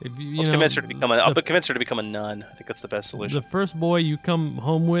Taylor. If I'll convince her to become a nun. I think that's the best solution. The first boy you come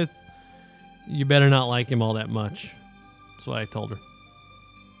home with, you better not like him all that much. That's what I told her.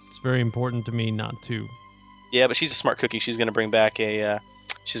 It's very important to me not to. Yeah, but she's a smart cookie. She's gonna bring back a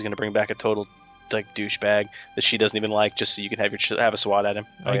total, like, douchebag that she doesn't even like, just so you can have a swat at him.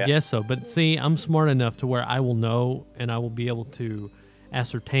 I guess so. But see, I'm smart enough to where I will know, and I will be able to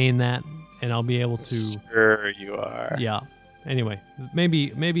ascertain that, and I'll be able to. Sure, you are. Yeah. Anyway,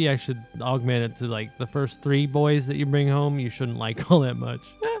 maybe I should augment it to, like, the first 3 boys that you bring home, you shouldn't like all that much.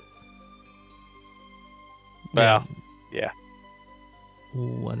 Well, yeah.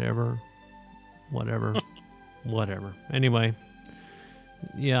 Whatever. Anyway.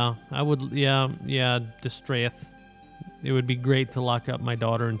 Yeah, I would. Yeah, Distrath. It would be great to lock up my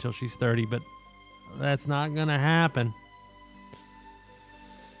daughter until she's 30, but that's not gonna happen.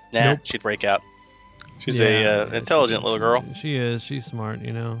 Nah, Nope. she'd break out. She's a intelligent little girl. She is. She's smart,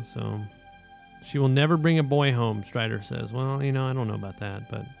 so she will never bring a boy home, Strider says. Well, I don't know about that,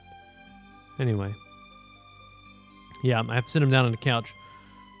 but anyway. Yeah, I have to sit him down on the couch.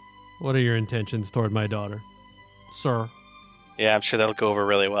 What are your intentions toward my daughter, sir? Yeah, I'm sure that'll go over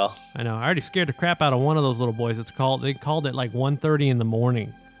really well. I know. I already scared the crap out of one of those little boys. They called it like 1:30 in the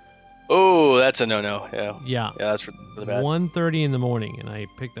morning. Oh, that's a no-no. Yeah. Yeah, that's for the bad. 1:30 in the morning, and I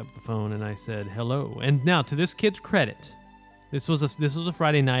picked up the phone and I said hello. And now, to this kid's credit, this was a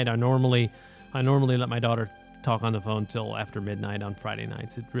Friday night. I normally let my daughter talk on the phone till after midnight on Friday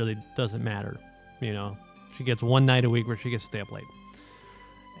nights. It really doesn't matter, She gets one night a week where she gets to stay up late.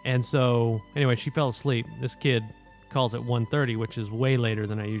 And so, anyway, she fell asleep. This kid calls at 1:30, which is way later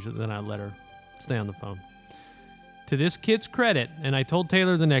than I let her stay on the phone. To this kid's credit, and I told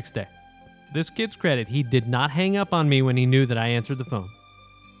Taylor the next day, this kid's credit, he did not hang up on me when he knew that I answered the phone.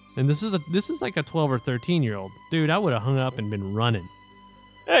 And this is like a 12 or 13-year-old. Dude, I would have hung up and been running.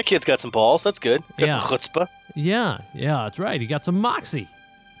 Yeah, kid's got some balls. That's good. Got some chutzpah. Yeah, that's right. He got some moxie.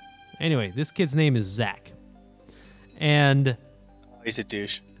 Anyway, this kid's name is Zach. And he's a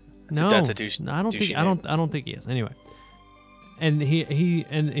douche. That's a douche. I don't think he is. Anyway, and he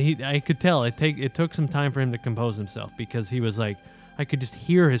I could tell it took some time for him to compose himself, because he was like, I could just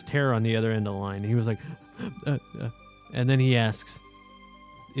hear his terror on the other end of the line. He was like, and then he asks,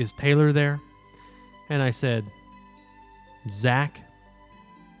 "Is Taylor there?" And I said, "Zach?"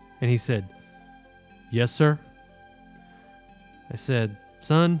 And he said, "Yes, sir." I said,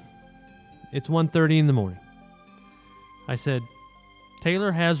 "Son, it's 1:30 in the morning." I said,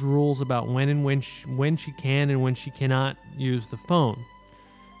 "Taylor has rules about when she can and when she cannot use the phone.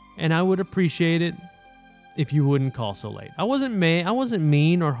 And I would appreciate it if you wouldn't call so late." I wasn't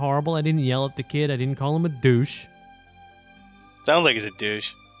mean or horrible. I didn't yell at the kid. I didn't call him a douche. Sounds like he's a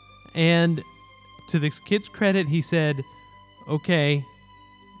douche. And to this kid's credit, he said, "Okay."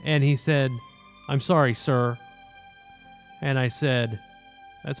 And he said, "I'm sorry, sir." And I said,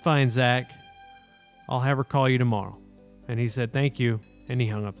 "That's fine, Zach. I'll have her call you tomorrow." And he said, "Thank you." And he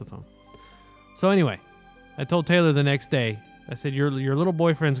hung up the phone. So anyway, I told Taylor the next day, I said, your little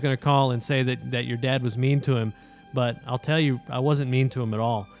boyfriend's going to call and say that your dad was mean to him, but I'll tell you, I wasn't mean to him at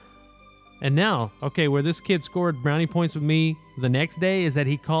all. And now, okay, where this kid scored brownie points with me the next day is that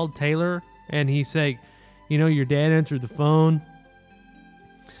he called Taylor and he your dad answered the phone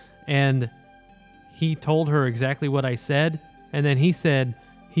and he told her exactly what I said, and then he said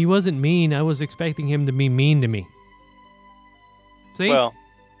he wasn't mean. I was expecting him to be mean to me. See? Well,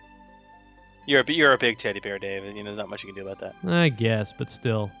 you're a big teddy bear, Dave, and there's not much you can do about that. I guess, but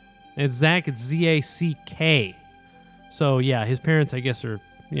still. It's Zach, it's Z-A-C-K. So, yeah, his parents, I guess, are,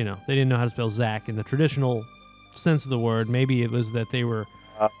 they didn't know how to spell Zach in the traditional sense of the word. Maybe it was that they were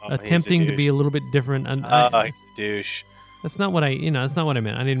attempting to be a little bit different. He's a douche. That's not what that's not what I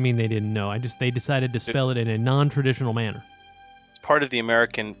meant. I didn't mean they didn't know. They decided to spell it in a non-traditional manner. It's part of the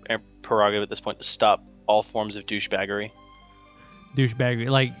American prerogative at this point to stop all forms of douchebaggery. Douchebaggery,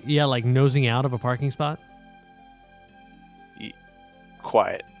 like nosing out of a parking spot.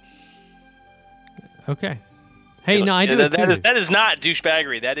 Quiet. Okay. Hey, no, I do it too. That is not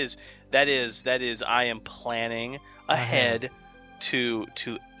douchebaggery. That is. I am planning ahead to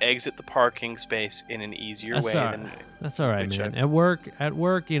exit the parking space in an easier way. That's all right, man. At work,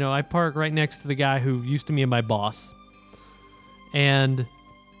 I park right next to the guy who used to be my boss, and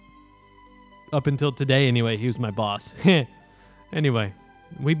up until today, anyway, he was my boss. Anyway,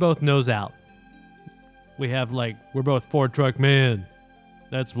 we both nose out. We have we're both Ford truck man.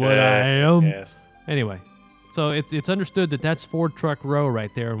 That's what I am. Yes. Anyway, so it's understood that that's Ford truck row right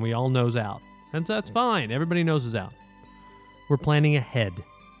there, and we all nose out, and that's fine. Everybody noses out. We're planning ahead.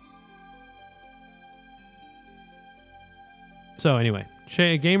 So anyway,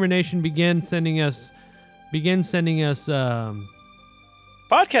 Gamer Nation begin sending us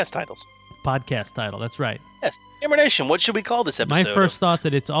podcast titles. Podcast title. That's right. Yes, Gamer Nation. What should we call this episode? My first thought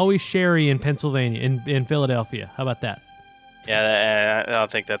that it's always Sherry in Pennsylvania, in Philadelphia. How about that? Yeah, I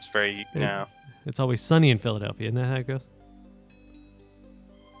don't think that's very. No. It's always sunny in Philadelphia. Isn't that how it goes?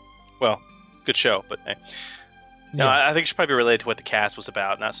 Well, good show, but hey. No, I think it should probably be related to what the cast was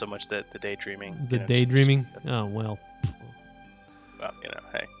about, not so much the daydreaming. The daydreaming? Oh, well. Well,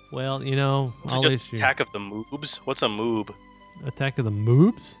 hey. Well, Is it just Attack of the Moobs? What's a moob? Attack of the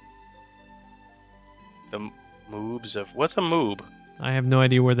Moobs? The moobs of... What's a moob? I have no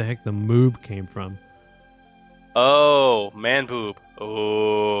idea where the heck the moob came from. Oh, man boob.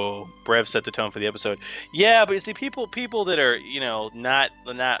 Oh, Brev set the tone for the episode. Yeah, but you see, people that are not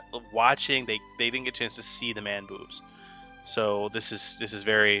watching, they didn't get a chance to see the man boobs. So this is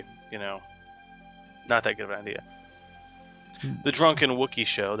very not that good of an idea. The Drunken Wookiee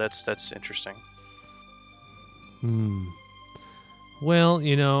show. That's interesting. Well,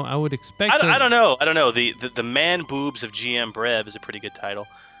 I would expect. I don't know. The man boobs of GM Brev is a pretty good title.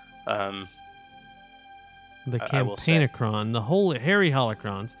 The Campaignicron, the whole Harry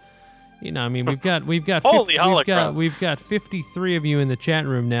Holocrons. We've got Holy Holocron. We've got 53 of you in the chat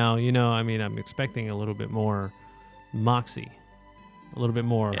room now. I'm expecting a little bit more moxie, a little bit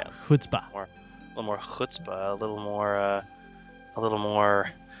more chutzpah, a little more chutzpah, a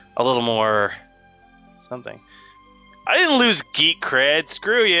little more something. I didn't lose geek cred.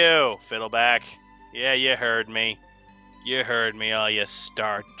 Screw you, Fiddleback. Yeah, you heard me. All you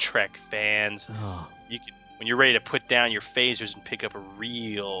Star Trek fans. Oh. When you're ready to put down your phasers and pick up a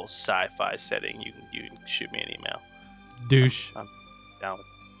real sci-fi setting, you can shoot me an email. Douche. I'm down.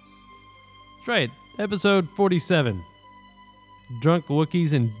 That's right. Episode 47. Drunk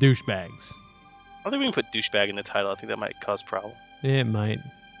Wookiees and Douchebags. I don't think we can put douchebag in the title. I think that might cause problem. It might.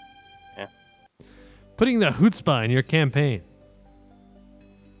 Yeah. Putting the chutzpah in your campaign.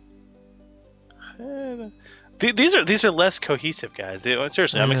 These are less cohesive, guys.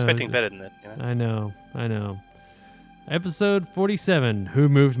 Seriously, I'm expecting better than this. I know. Episode 47. Who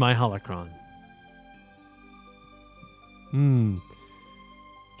moved my holocron?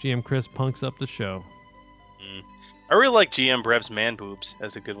 GM Chris punks up the show. I really like GM Brev's man boobs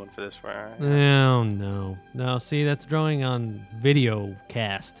as a good one for this. Oh, no. See, that's drawing on video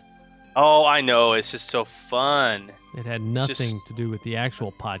cast. Oh, I know. It's just so fun. It had nothing to do with the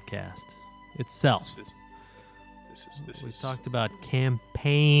actual podcast itself. We talked about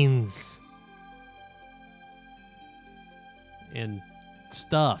campaigns and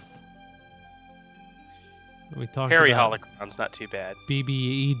stuff. We talked Harry about Holocron's not too bad.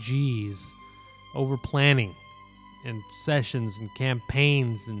 BBEGs, over planning, and sessions and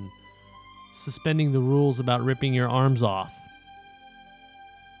campaigns, and suspending the rules about ripping your arms off.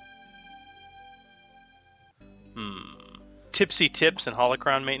 Tipsy tips and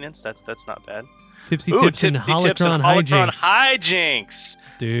holocron maintenance. That's not bad. Tipsy tips and holocron hijinks.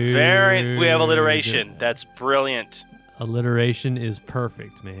 Dude, we have alliteration. That's brilliant. Alliteration is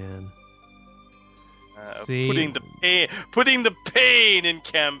perfect, man. See? Putting the pain in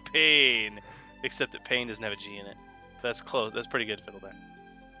campaign. Except that pain doesn't have a G in it. That's close. That's pretty good, Fiddleback.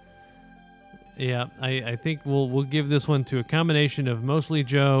 Yeah, I think we'll give this one to a combination of Mostly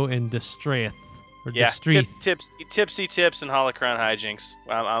Joe and Distreth. Or Yeah, Distreth. tipsy tips and holocron hijinks.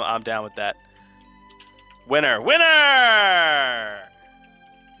 I'm down with that. Winner!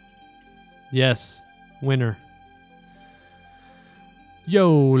 Yes, winner.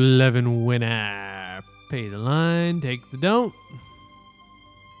 Yo, Levin winner. Pay the line, take the don't.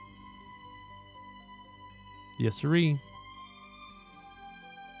 Yes, sirree.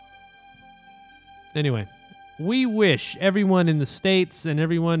 Anyway, we wish everyone in the States and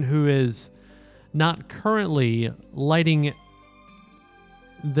everyone who is not currently lighting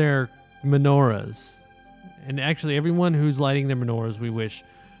their menorahs, and actually everyone who's lighting their menorahs, we wish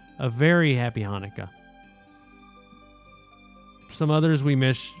a very happy Hanukkah. Some others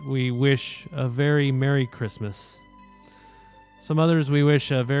we wish a very Merry Christmas. Some others we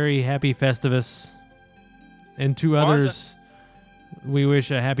wish a very happy Festivus. And to others we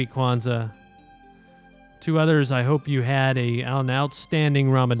wish a happy Kwanzaa. To others, I hope you had an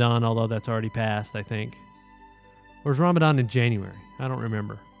outstanding Ramadan, although that's already passed, I think. Or is Ramadan in January? I don't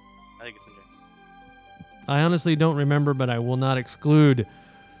remember. I think it's in January. I honestly don't remember, but I will not exclude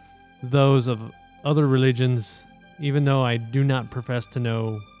those of other religions, even though I do not profess to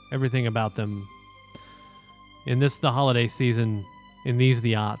know everything about them. In this, the holiday season, in these,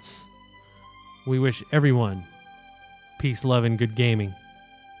 the aughts, we wish everyone peace, love, and good gaming.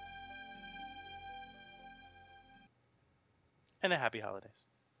 And a happy holidays.